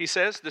Jews, he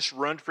says, this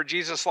ruined for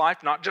Jesus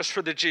life, not just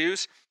for the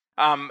Jews.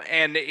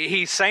 And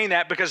he's saying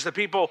that because the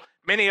people,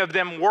 many of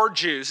them were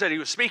Jews that he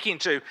was speaking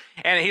to.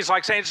 And he's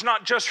like saying, it's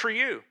not just for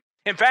you.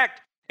 In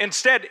fact,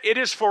 instead, it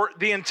is for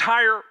the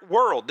entire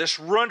world. This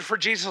ruined for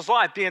Jesus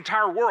life, the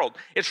entire world.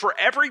 It's for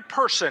every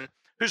person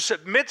who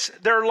submits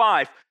their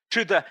life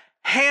to the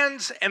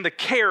hands and the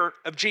care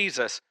of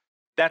Jesus.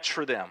 That's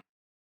for them.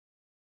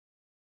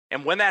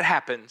 And when that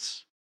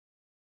happens,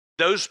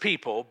 those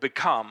people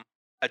become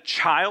a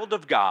child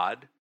of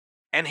God,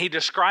 and he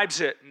describes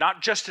it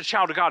not just a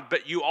child of God,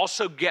 but you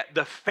also get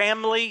the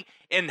family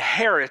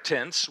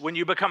inheritance. When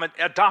you become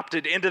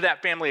adopted into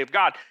that family of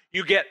God,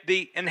 you get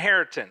the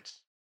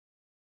inheritance.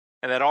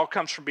 And that all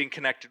comes from being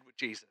connected with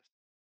Jesus.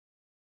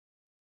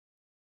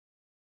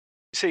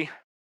 You see,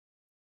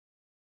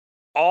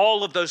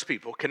 all of those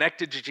people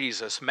connected to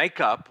Jesus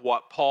make up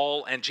what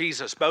Paul and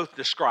Jesus both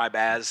describe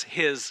as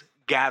his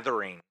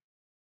gathering.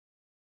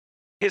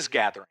 His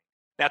gathering.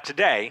 Now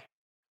today,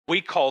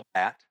 we call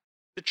that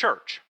the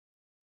church.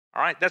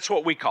 All right, that's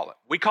what we call it.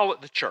 We call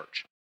it the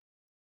church.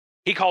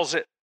 He calls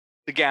it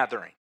the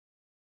gathering.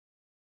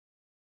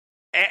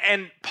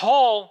 And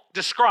Paul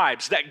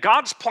describes that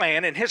God's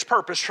plan and his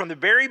purpose from the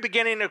very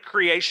beginning of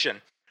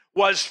creation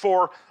was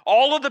for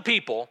all of the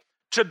people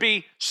to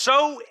be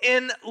so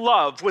in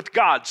love with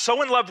God,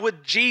 so in love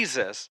with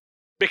Jesus,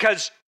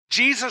 because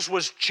Jesus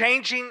was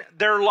changing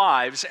their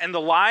lives and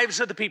the lives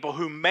of the people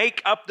who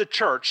make up the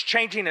church,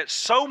 changing it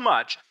so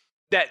much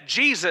that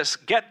Jesus,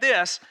 get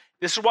this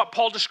is what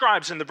Paul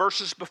describes in the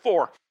verses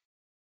before.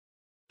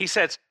 He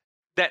says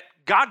that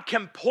God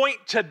can point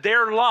to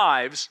their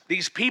lives,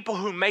 these people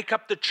who make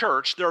up the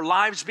church, their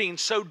lives being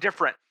so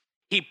different.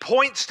 He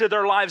points to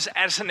their lives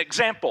as an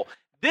example.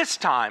 This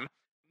time,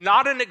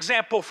 not an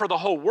example for the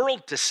whole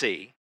world to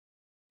see.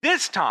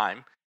 This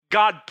time,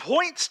 God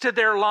points to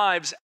their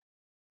lives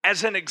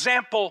as an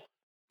example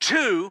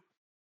to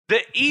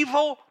the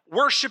evil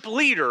worship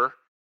leader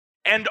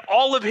and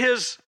all of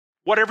his,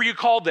 whatever you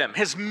call them,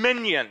 his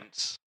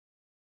minions.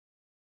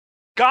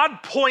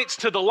 God points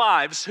to the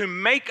lives who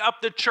make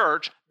up the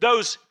church,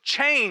 those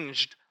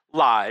changed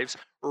lives,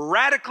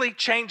 radically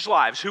changed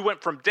lives, who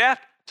went from death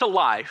to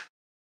life.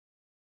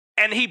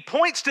 And he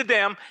points to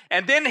them,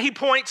 and then he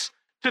points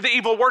to the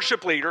evil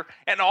worship leader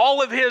and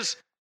all of his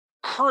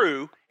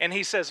crew, and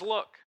he says,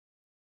 look,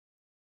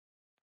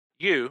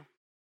 you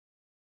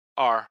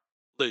are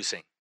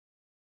losing.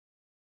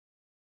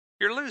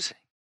 You're losing.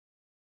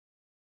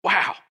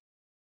 Wow.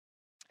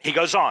 He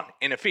goes on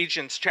in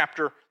Ephesians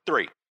chapter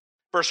 3,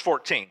 verse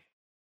 14.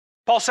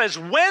 Paul says,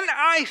 when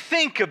I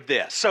think of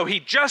this, so he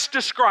just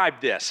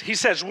described this. He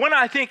says, when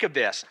I think of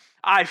this,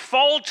 I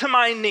fall to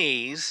my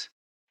knees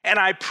and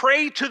I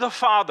pray to the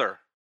Father,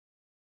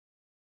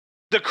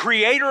 the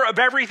creator of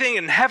everything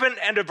in heaven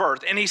and of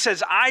earth. And he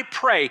says, I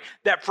pray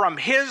that from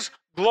his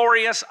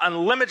glorious,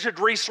 unlimited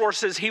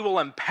resources, he will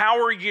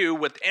empower you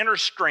with inner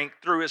strength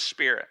through his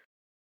Spirit.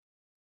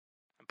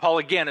 And Paul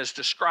again is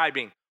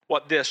describing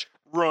what this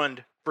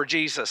ruined for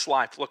Jesus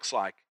life looks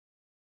like.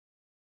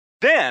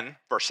 Then,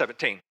 verse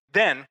 17,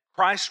 then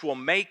Christ will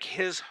make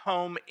his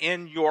home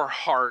in your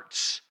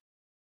hearts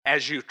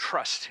as you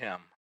trust him.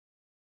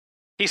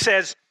 He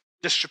says,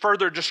 just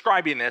further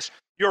describing this,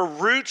 your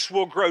roots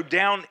will grow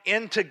down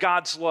into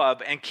God's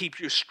love and keep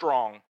you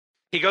strong.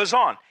 He goes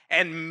on,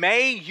 and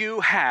may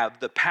you have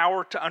the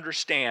power to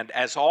understand,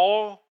 as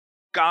all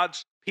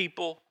God's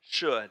people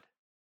should,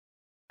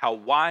 how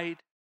wide,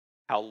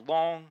 how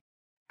long,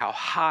 how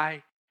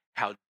high,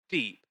 how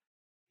deep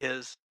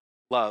his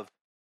love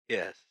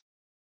is.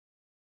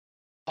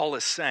 Paul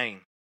is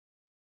saying,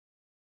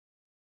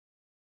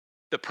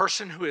 the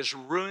person who is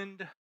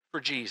ruined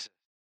for Jesus,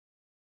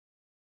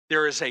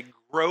 there is a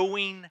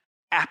growing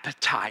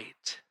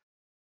appetite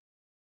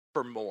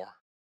for more.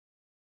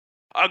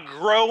 A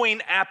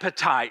growing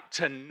appetite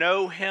to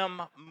know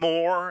him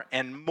more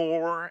and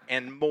more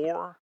and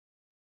more.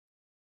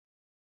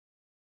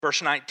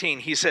 Verse 19,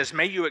 he says,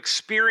 may you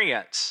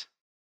experience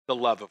the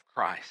love of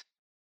Christ,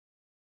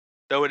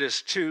 though it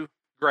is too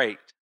great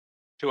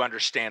to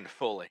understand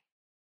fully.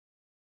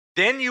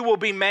 Then you will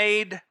be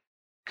made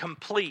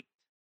complete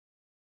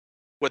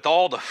with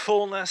all the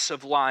fullness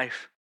of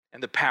life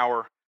and the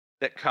power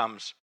that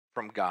comes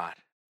from God.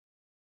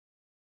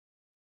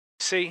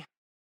 See,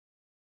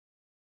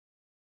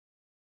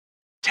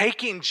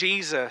 taking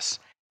Jesus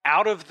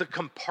out of the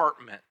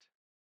compartment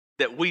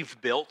that we've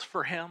built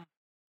for him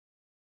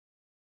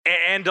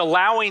and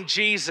allowing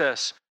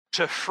Jesus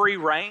to free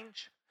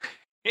range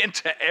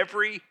into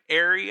every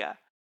area,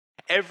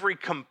 every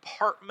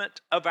compartment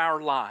of our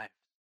lives,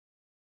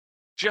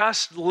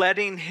 just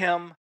letting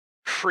him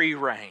free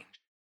range,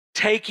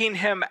 taking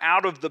him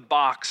out of the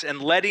box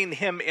and letting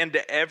him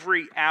into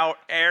every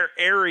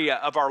area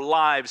of our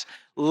lives,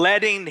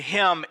 letting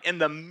him in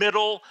the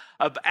middle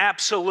of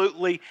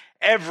absolutely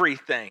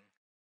everything,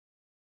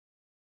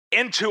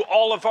 into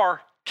all of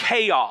our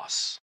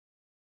chaos,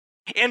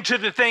 into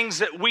the things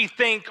that we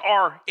think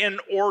are in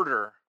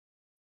order.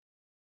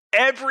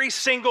 Every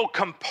single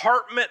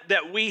compartment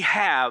that we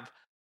have,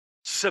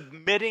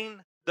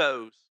 submitting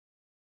those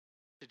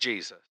to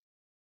Jesus.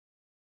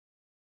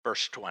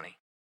 Verse 20.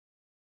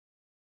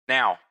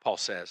 Now, Paul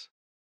says,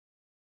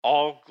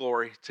 all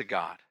glory to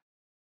God,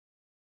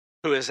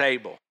 who is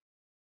able,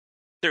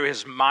 through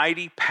his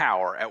mighty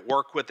power at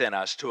work within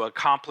us, to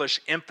accomplish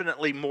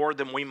infinitely more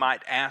than we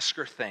might ask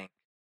or think.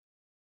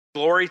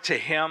 Glory to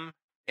him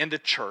in the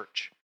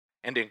church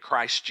and in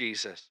Christ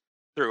Jesus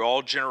through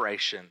all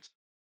generations,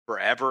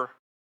 forever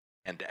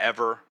and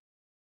ever.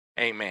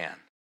 Amen.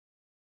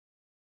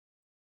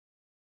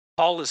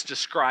 Paul is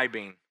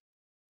describing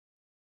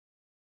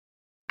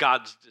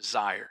God's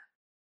desire.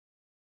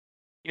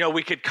 You know,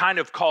 we could kind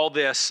of call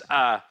this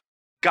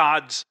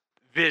God's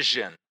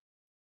vision.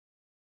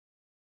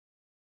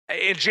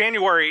 In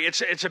January,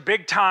 it's a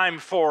big time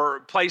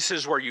for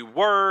places where you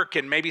work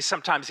and maybe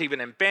sometimes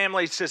even in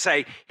families to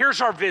say, here's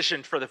our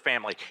vision for the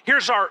family.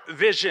 Here's our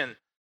vision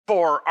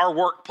for our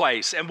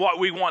workplace and what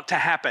we want to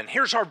happen.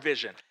 Here's our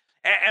vision.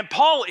 And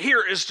Paul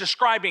here is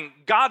describing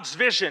God's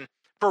vision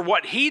for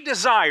what he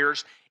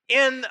desires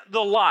in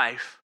the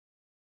life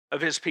of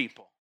his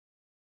people.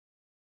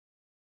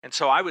 And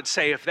so I would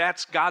say if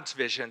that's God's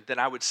vision, then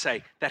I would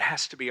say that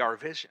has to be our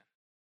vision.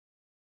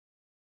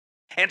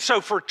 And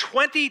so for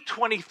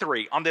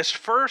 2023, on this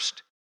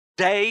first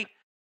day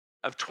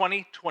of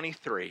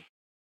 2023,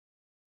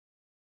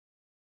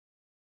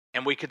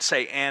 and we could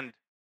say and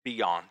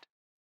beyond,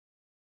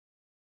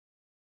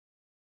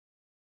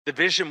 the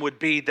vision would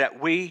be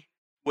that we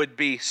would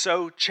be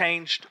so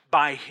changed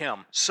by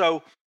him,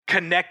 so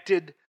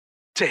connected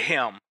to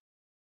him,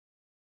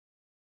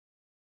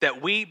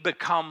 that we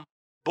become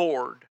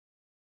bored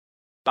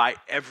by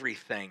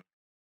everything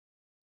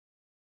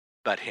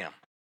but him.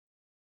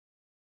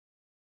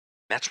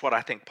 That's what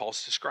I think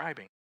Paul's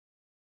describing.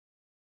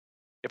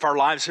 If our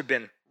lives have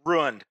been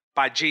ruined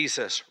by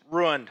Jesus,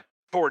 ruined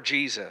for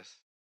Jesus,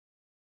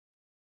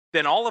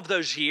 then all of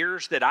those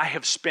years that I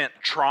have spent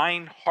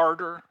trying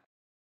harder,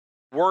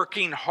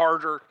 working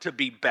harder to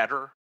be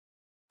better,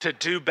 to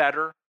do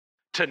better,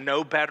 to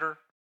know better,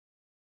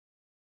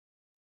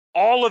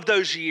 all of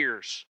those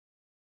years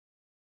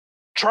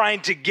trying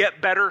to get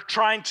better,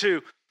 trying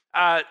to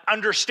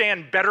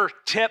understand better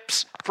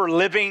tips for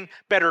living,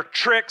 better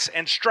tricks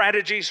and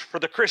strategies for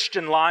the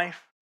Christian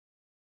life.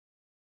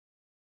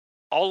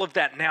 All of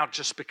that now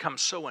just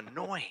becomes so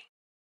annoying.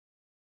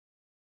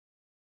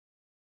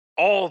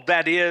 All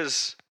that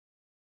is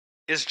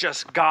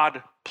just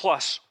God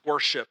plus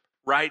worship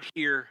right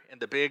here in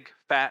the big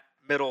fat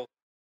middle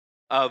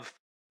of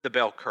the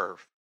bell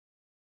curve.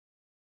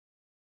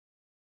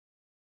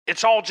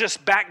 It's all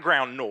just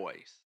background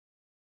noise.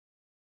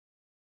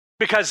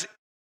 Because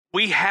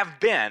we have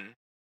been,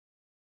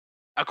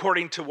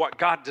 according to what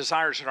God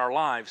desires in our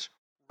lives,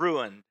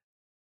 ruined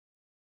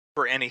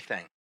for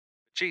anything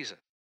but Jesus.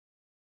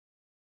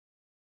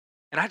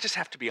 And I just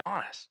have to be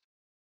honest.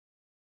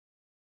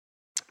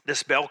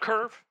 This bell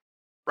curve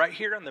right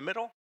here in the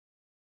middle,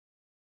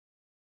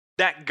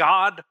 that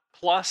God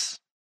plus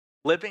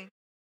living,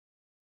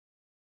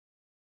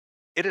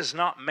 it is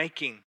not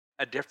making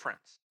a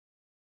difference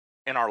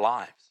in our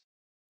lives.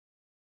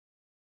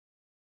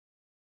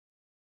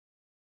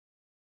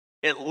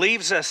 It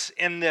leaves us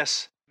in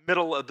this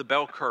middle of the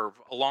bell curve,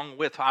 along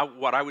with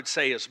what I would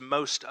say is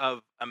most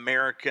of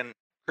American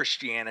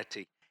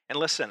Christianity. And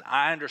listen,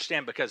 I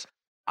understand because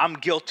I'm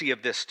guilty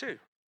of this too.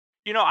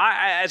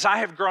 as I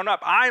have grown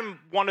up, I'm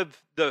one of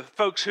the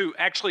folks who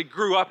actually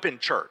grew up in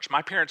church.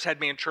 My parents had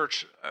me in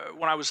church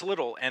when I was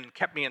little and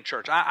kept me in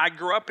church. I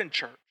grew up in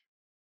church.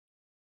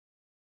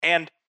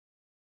 And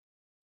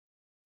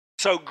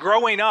so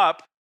growing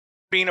up,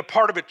 being a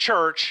part of a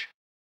church,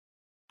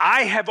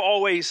 I have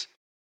always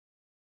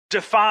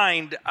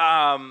defined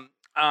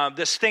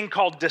this thing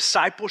called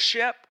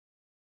discipleship.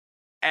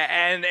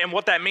 And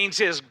what that means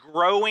is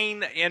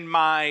growing in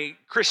my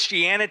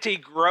Christianity,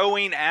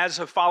 growing as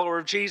a follower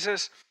of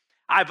Jesus.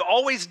 I've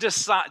always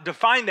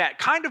defined that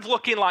kind of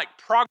looking like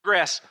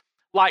progress,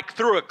 like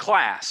through a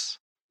class,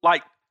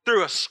 like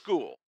through a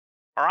school,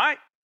 all right?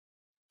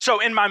 So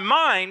in my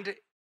mind,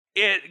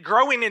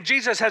 growing in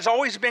Jesus has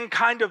always been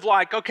kind of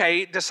like,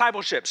 okay,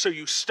 discipleship. So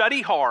you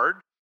study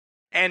hard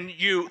and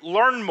you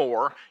learn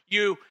more,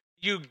 you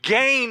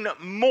gain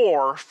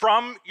more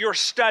from your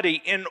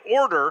study in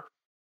order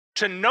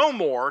to know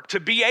more,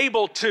 to be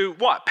able to,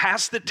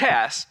 pass the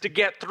test, to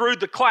get through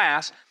the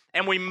class,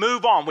 and we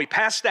move on. We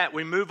pass that,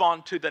 we move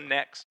on to the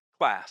next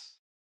class,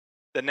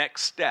 the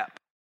next step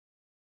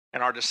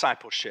in our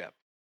discipleship.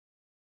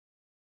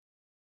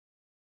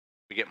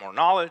 We get more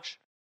knowledge.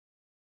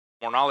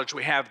 The more knowledge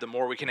we have, the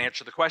more we can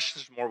answer the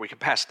questions, the more we can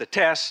pass the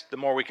test, the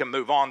more we can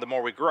move on, the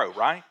more we grow,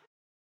 right?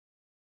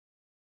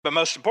 But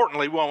most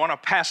importantly, we want to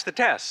pass the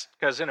test,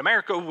 because in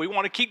America, we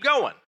want to keep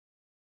going.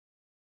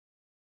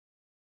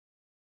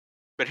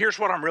 But here's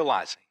what I'm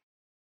realizing.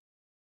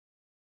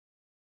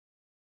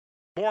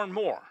 More and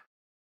more,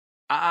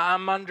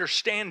 I'm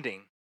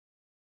understanding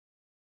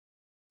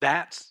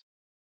that's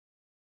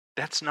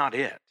not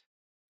it.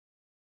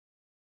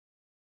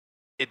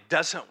 It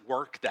doesn't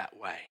work that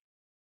way.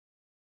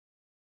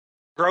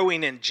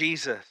 Growing in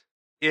Jesus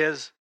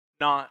is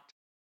not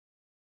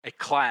a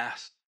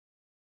class.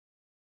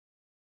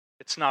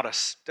 It's not a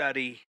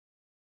study.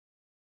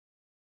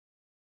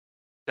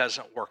 It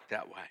doesn't work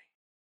that way.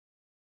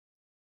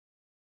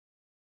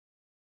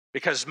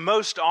 Because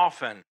most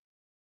often,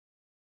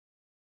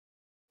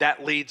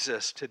 that leads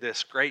us to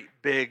this great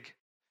big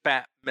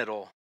fat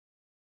middle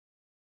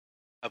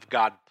of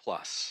God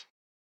plus.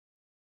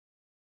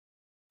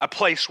 A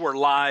place where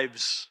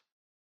lives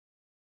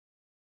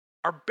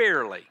are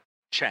barely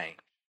changed.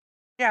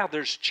 Yeah,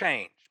 there's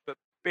change, but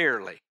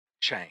barely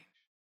change.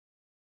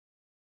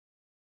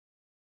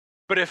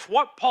 But if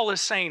what Paul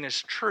is saying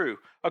is true,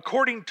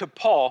 according to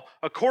Paul,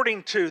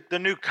 according to the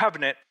new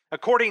covenant,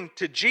 according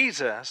to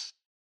Jesus,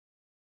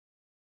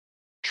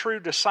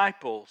 true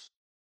disciples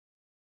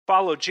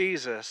follow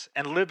Jesus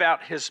and live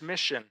out his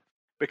mission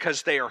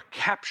because they are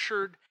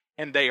captured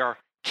and they are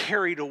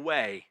carried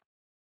away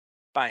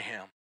by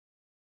him,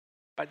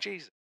 by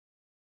Jesus.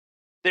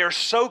 They are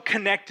so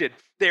connected,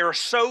 they are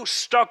so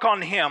stuck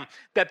on him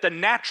that the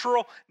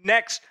natural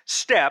next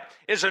step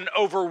is an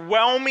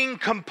overwhelming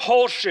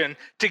compulsion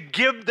to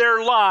give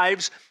their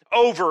lives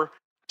over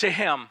to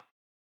him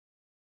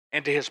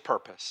and to his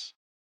purpose.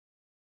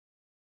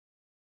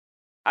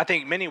 I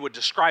think many would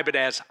describe it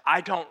as,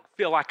 I don't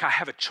feel like I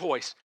have a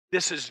choice.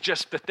 This is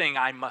just the thing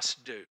I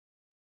must do.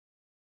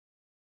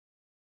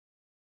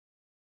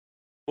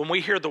 When we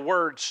hear the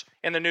words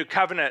in the New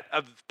Covenant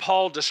of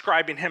Paul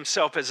describing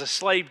himself as a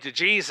slave to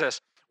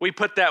Jesus, we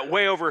put that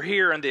way over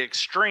here in the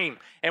extreme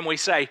and we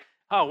say,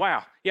 oh,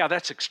 wow, yeah,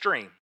 that's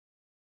extreme.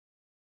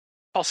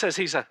 Paul says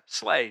he's a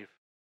slave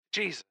to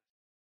Jesus.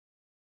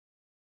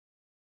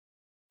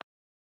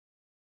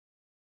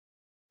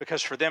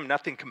 Because for them,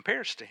 nothing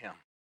compares to him.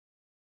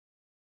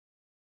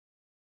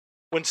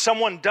 When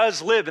someone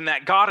does live in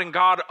that God and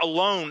God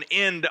alone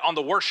end on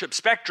the worship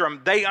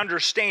spectrum, they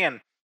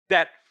understand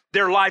that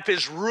their life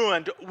is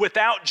ruined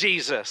without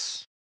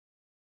Jesus.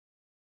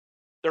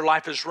 Their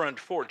life is ruined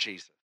for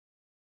Jesus.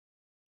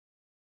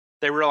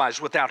 They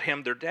realize without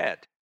him, they're dead.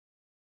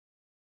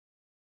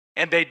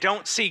 And they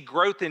don't see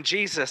growth in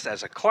Jesus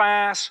as a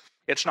class.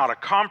 It's not a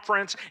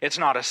conference. It's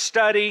not a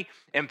study.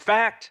 In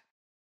fact,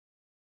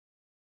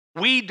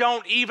 we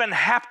don't even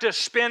have to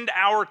spend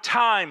our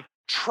time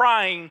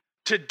trying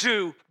to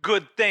do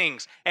good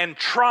things and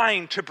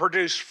trying to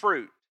produce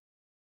fruit,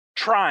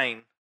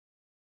 trying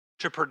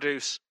to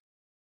produce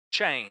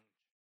change.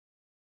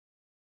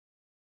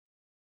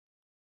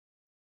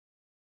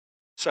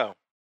 So,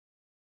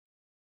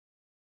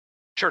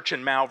 church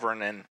in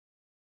Malvern and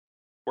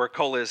where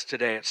Cole is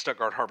today at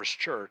Stuttgart Harvest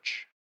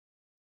Church,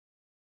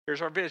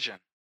 here's our vision.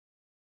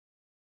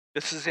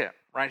 This is it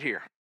right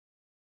here.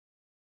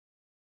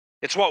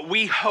 It's what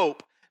we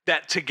hope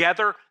that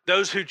together,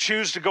 those who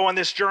choose to go on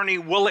this journey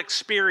will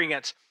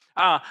experience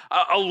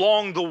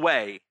along the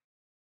way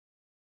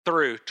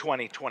through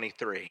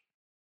 2023.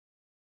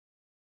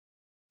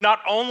 Not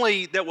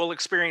only that we'll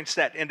experience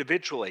that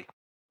individually,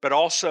 but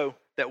also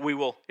that we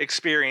will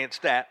experience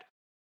that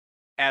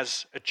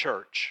as a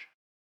church,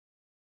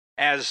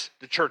 as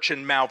the church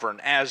in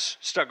Malvern, as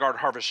Stuttgart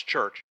Harvest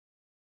Church.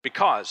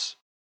 Because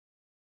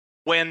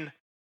when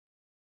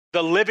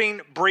the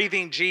living,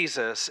 breathing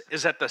Jesus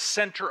is at the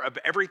center of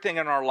everything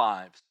in our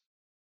lives,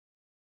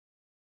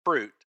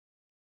 fruit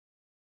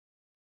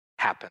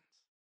happens.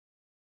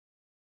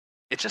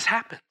 It just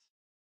happens.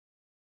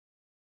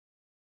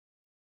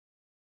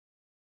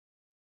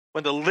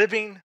 When the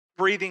living,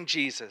 breathing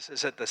Jesus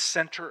is at the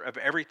center of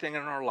everything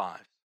in our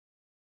lives,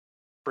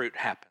 fruit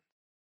happens.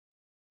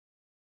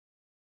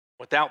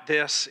 Without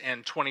this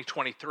in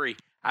 2023,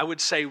 I would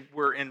say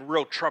we're in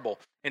real trouble.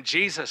 And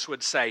Jesus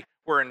would say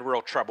we're in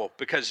real trouble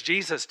because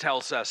Jesus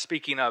tells us,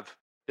 speaking of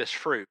this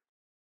fruit,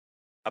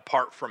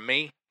 apart from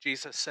me,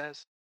 Jesus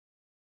says,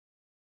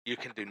 you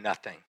can do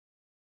nothing.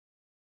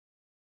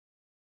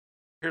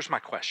 Here's my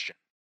question.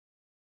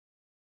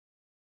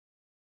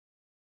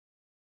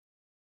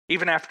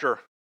 Even after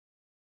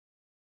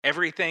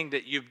everything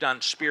that you've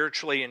done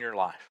spiritually in your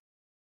life,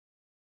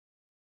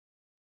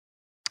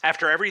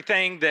 after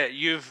everything that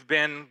you've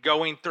been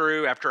going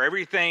through, after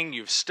everything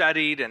you've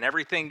studied and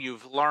everything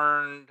you've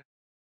learned,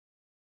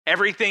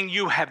 everything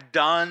you have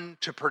done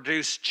to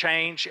produce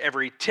change,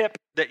 every tip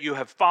that you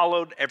have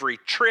followed, every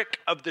trick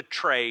of the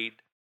trade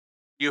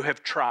you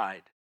have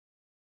tried,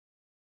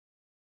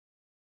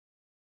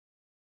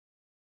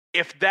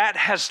 if that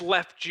has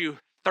left you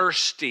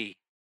thirsty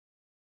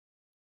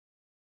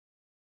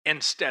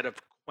instead of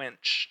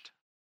quenched,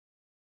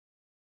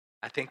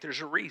 I think there's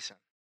a reason.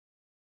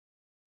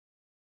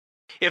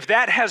 If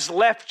that has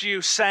left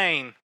you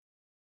saying,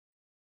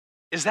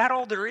 is that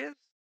all there is?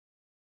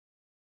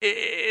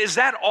 Is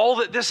that all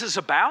that this is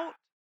about?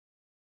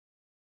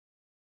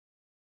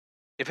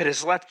 If it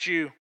has left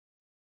you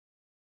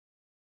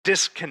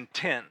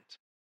discontent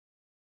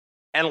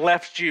and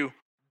left you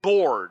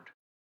bored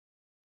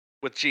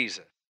with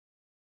Jesus,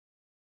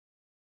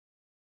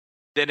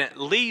 then it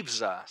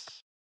leaves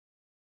us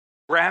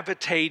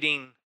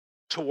gravitating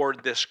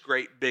toward this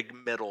great big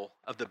middle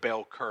of the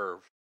bell curve.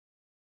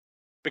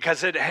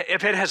 Because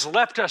if it has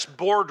left us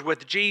bored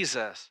with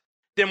Jesus,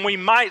 then we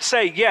might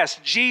say, yes,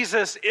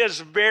 Jesus is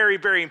very,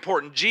 very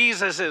important.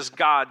 Jesus is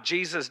God.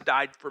 Jesus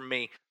died for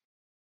me.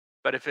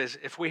 But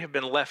if we have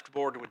been left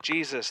bored with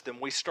Jesus, then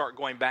we start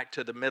going back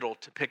to the middle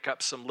to pick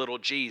up some little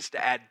G's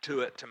to add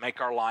to it to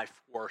make our life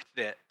worth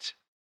it.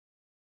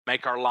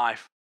 Make our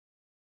life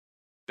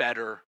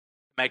better.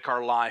 Make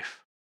our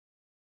life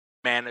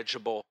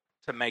manageable,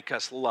 to make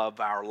us love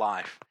our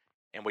life.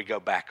 And we go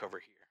back over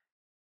here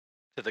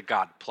to the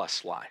God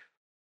plus life.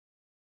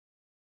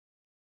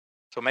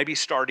 So maybe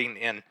starting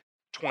in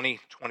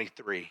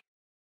 2023,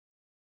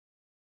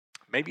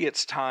 maybe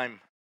it's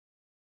time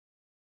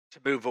to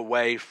move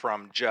away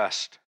from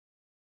just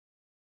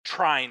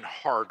trying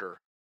harder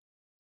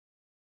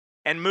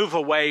and move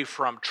away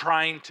from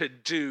trying to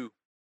do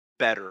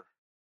better.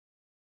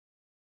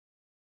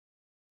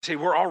 See,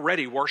 we're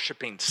already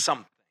worshiping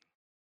something.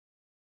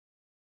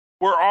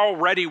 We're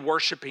already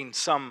worshiping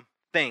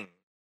something.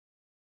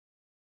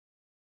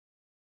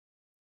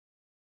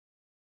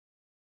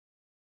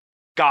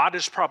 God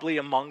is probably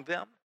among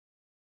them.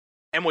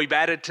 And we've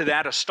added to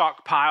that a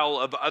stockpile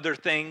of other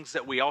things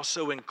that we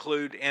also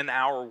include in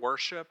our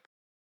worship.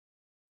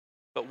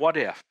 But what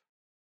if?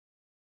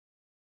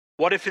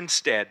 What if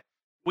instead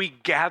we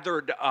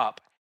gathered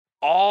up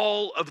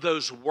all of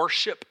those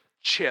worship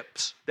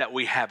chips that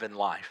we have in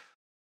life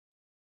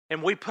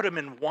and we put them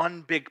in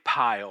one big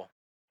pile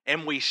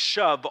and we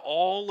shove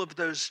all of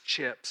those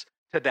chips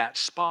to that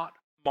spot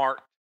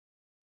marked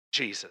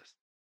Jesus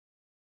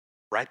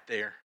right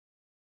there?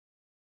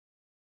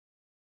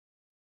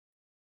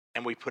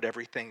 And we put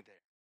everything there.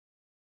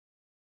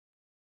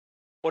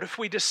 What if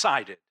we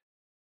decided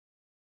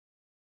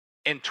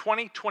in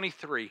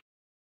 2023,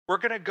 we're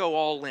going to go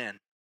all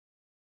in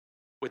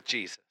with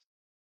Jesus?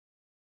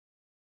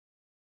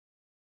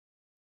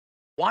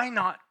 Why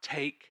not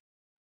take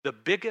the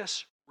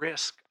biggest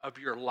risk of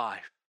your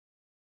life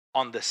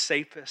on the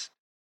safest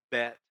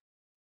bet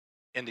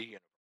in the universe?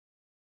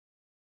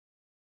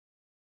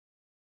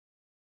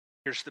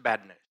 Here's the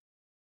bad news.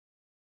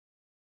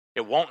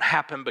 It won't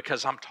happen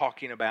because I'm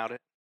talking about it.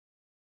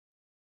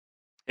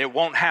 It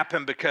won't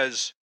happen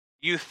because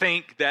you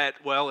think that,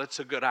 well, it's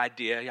a good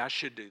idea. I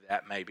should do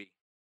that maybe.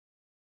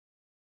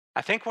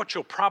 I think what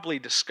you'll probably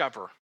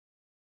discover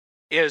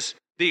is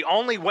the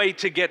only way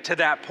to get to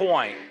that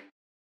point,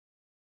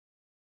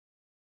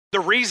 the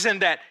reason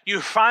that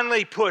you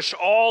finally push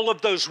all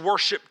of those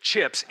worship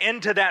chips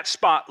into that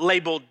spot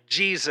labeled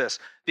Jesus,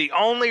 the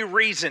only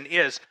reason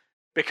is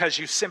because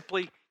you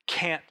simply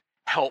can't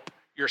help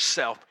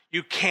yourself.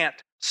 You can't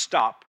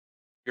stop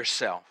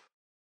yourself.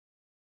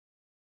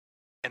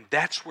 And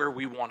that's where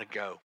we want to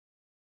go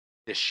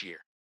this year.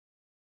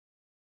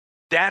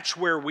 That's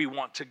where we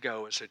want to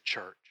go as a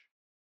church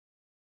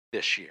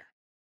this year.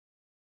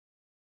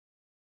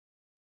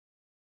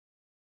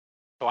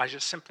 So I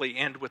just simply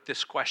end with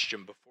this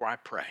question before I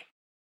pray.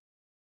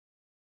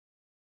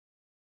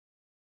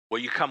 Will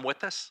you come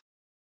with us?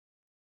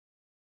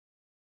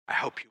 I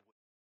hope you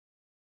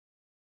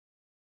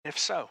will. If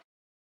so,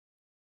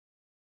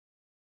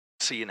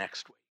 see you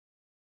next week.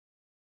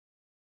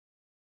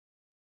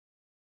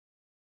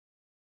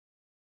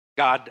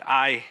 God,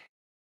 I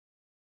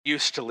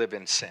used to live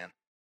in sin.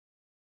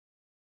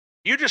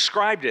 You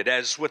described it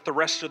as with the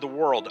rest of the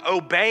world,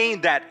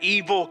 obeying that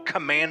evil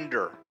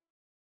commander,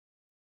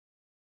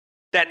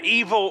 that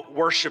evil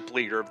worship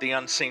leader of the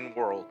unseen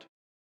world.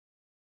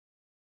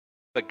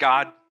 But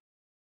God,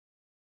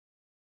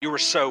 You were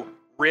so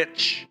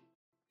rich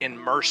in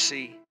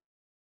mercy,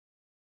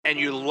 and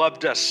you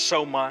loved us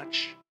so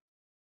much.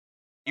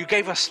 You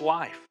gave us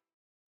life.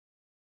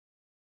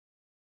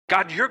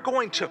 God, you're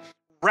going to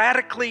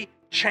radically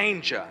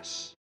change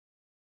us.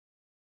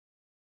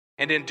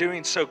 And in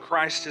doing so,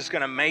 Christ is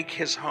going to make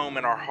his home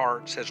in our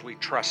hearts as we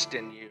trust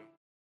in you.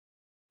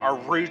 Our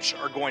roots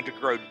are going to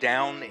grow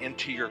down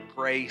into your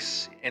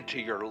grace, into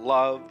your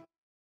love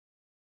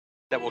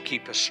that will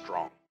keep us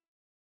strong.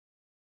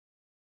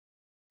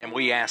 And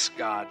we ask,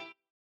 God,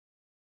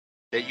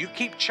 that you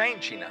keep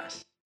changing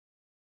us,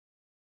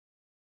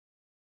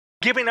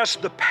 giving us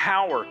the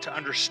power to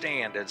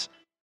understand, as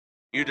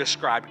you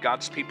described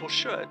God's people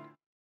should,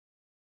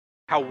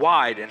 how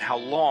wide and how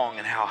long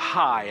and how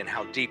high and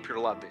how deep your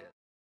love is.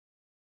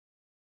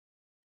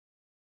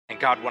 And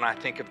God, when I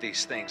think of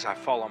these things, I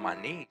fall on my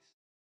knees.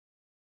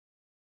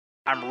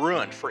 I'm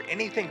ruined for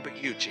anything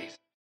but you, Jesus.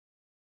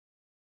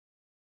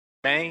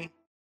 May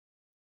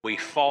we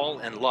fall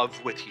in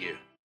love with you.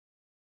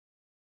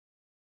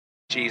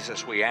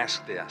 Jesus, we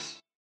ask this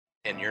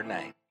in your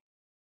name.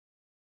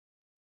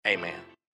 Amen.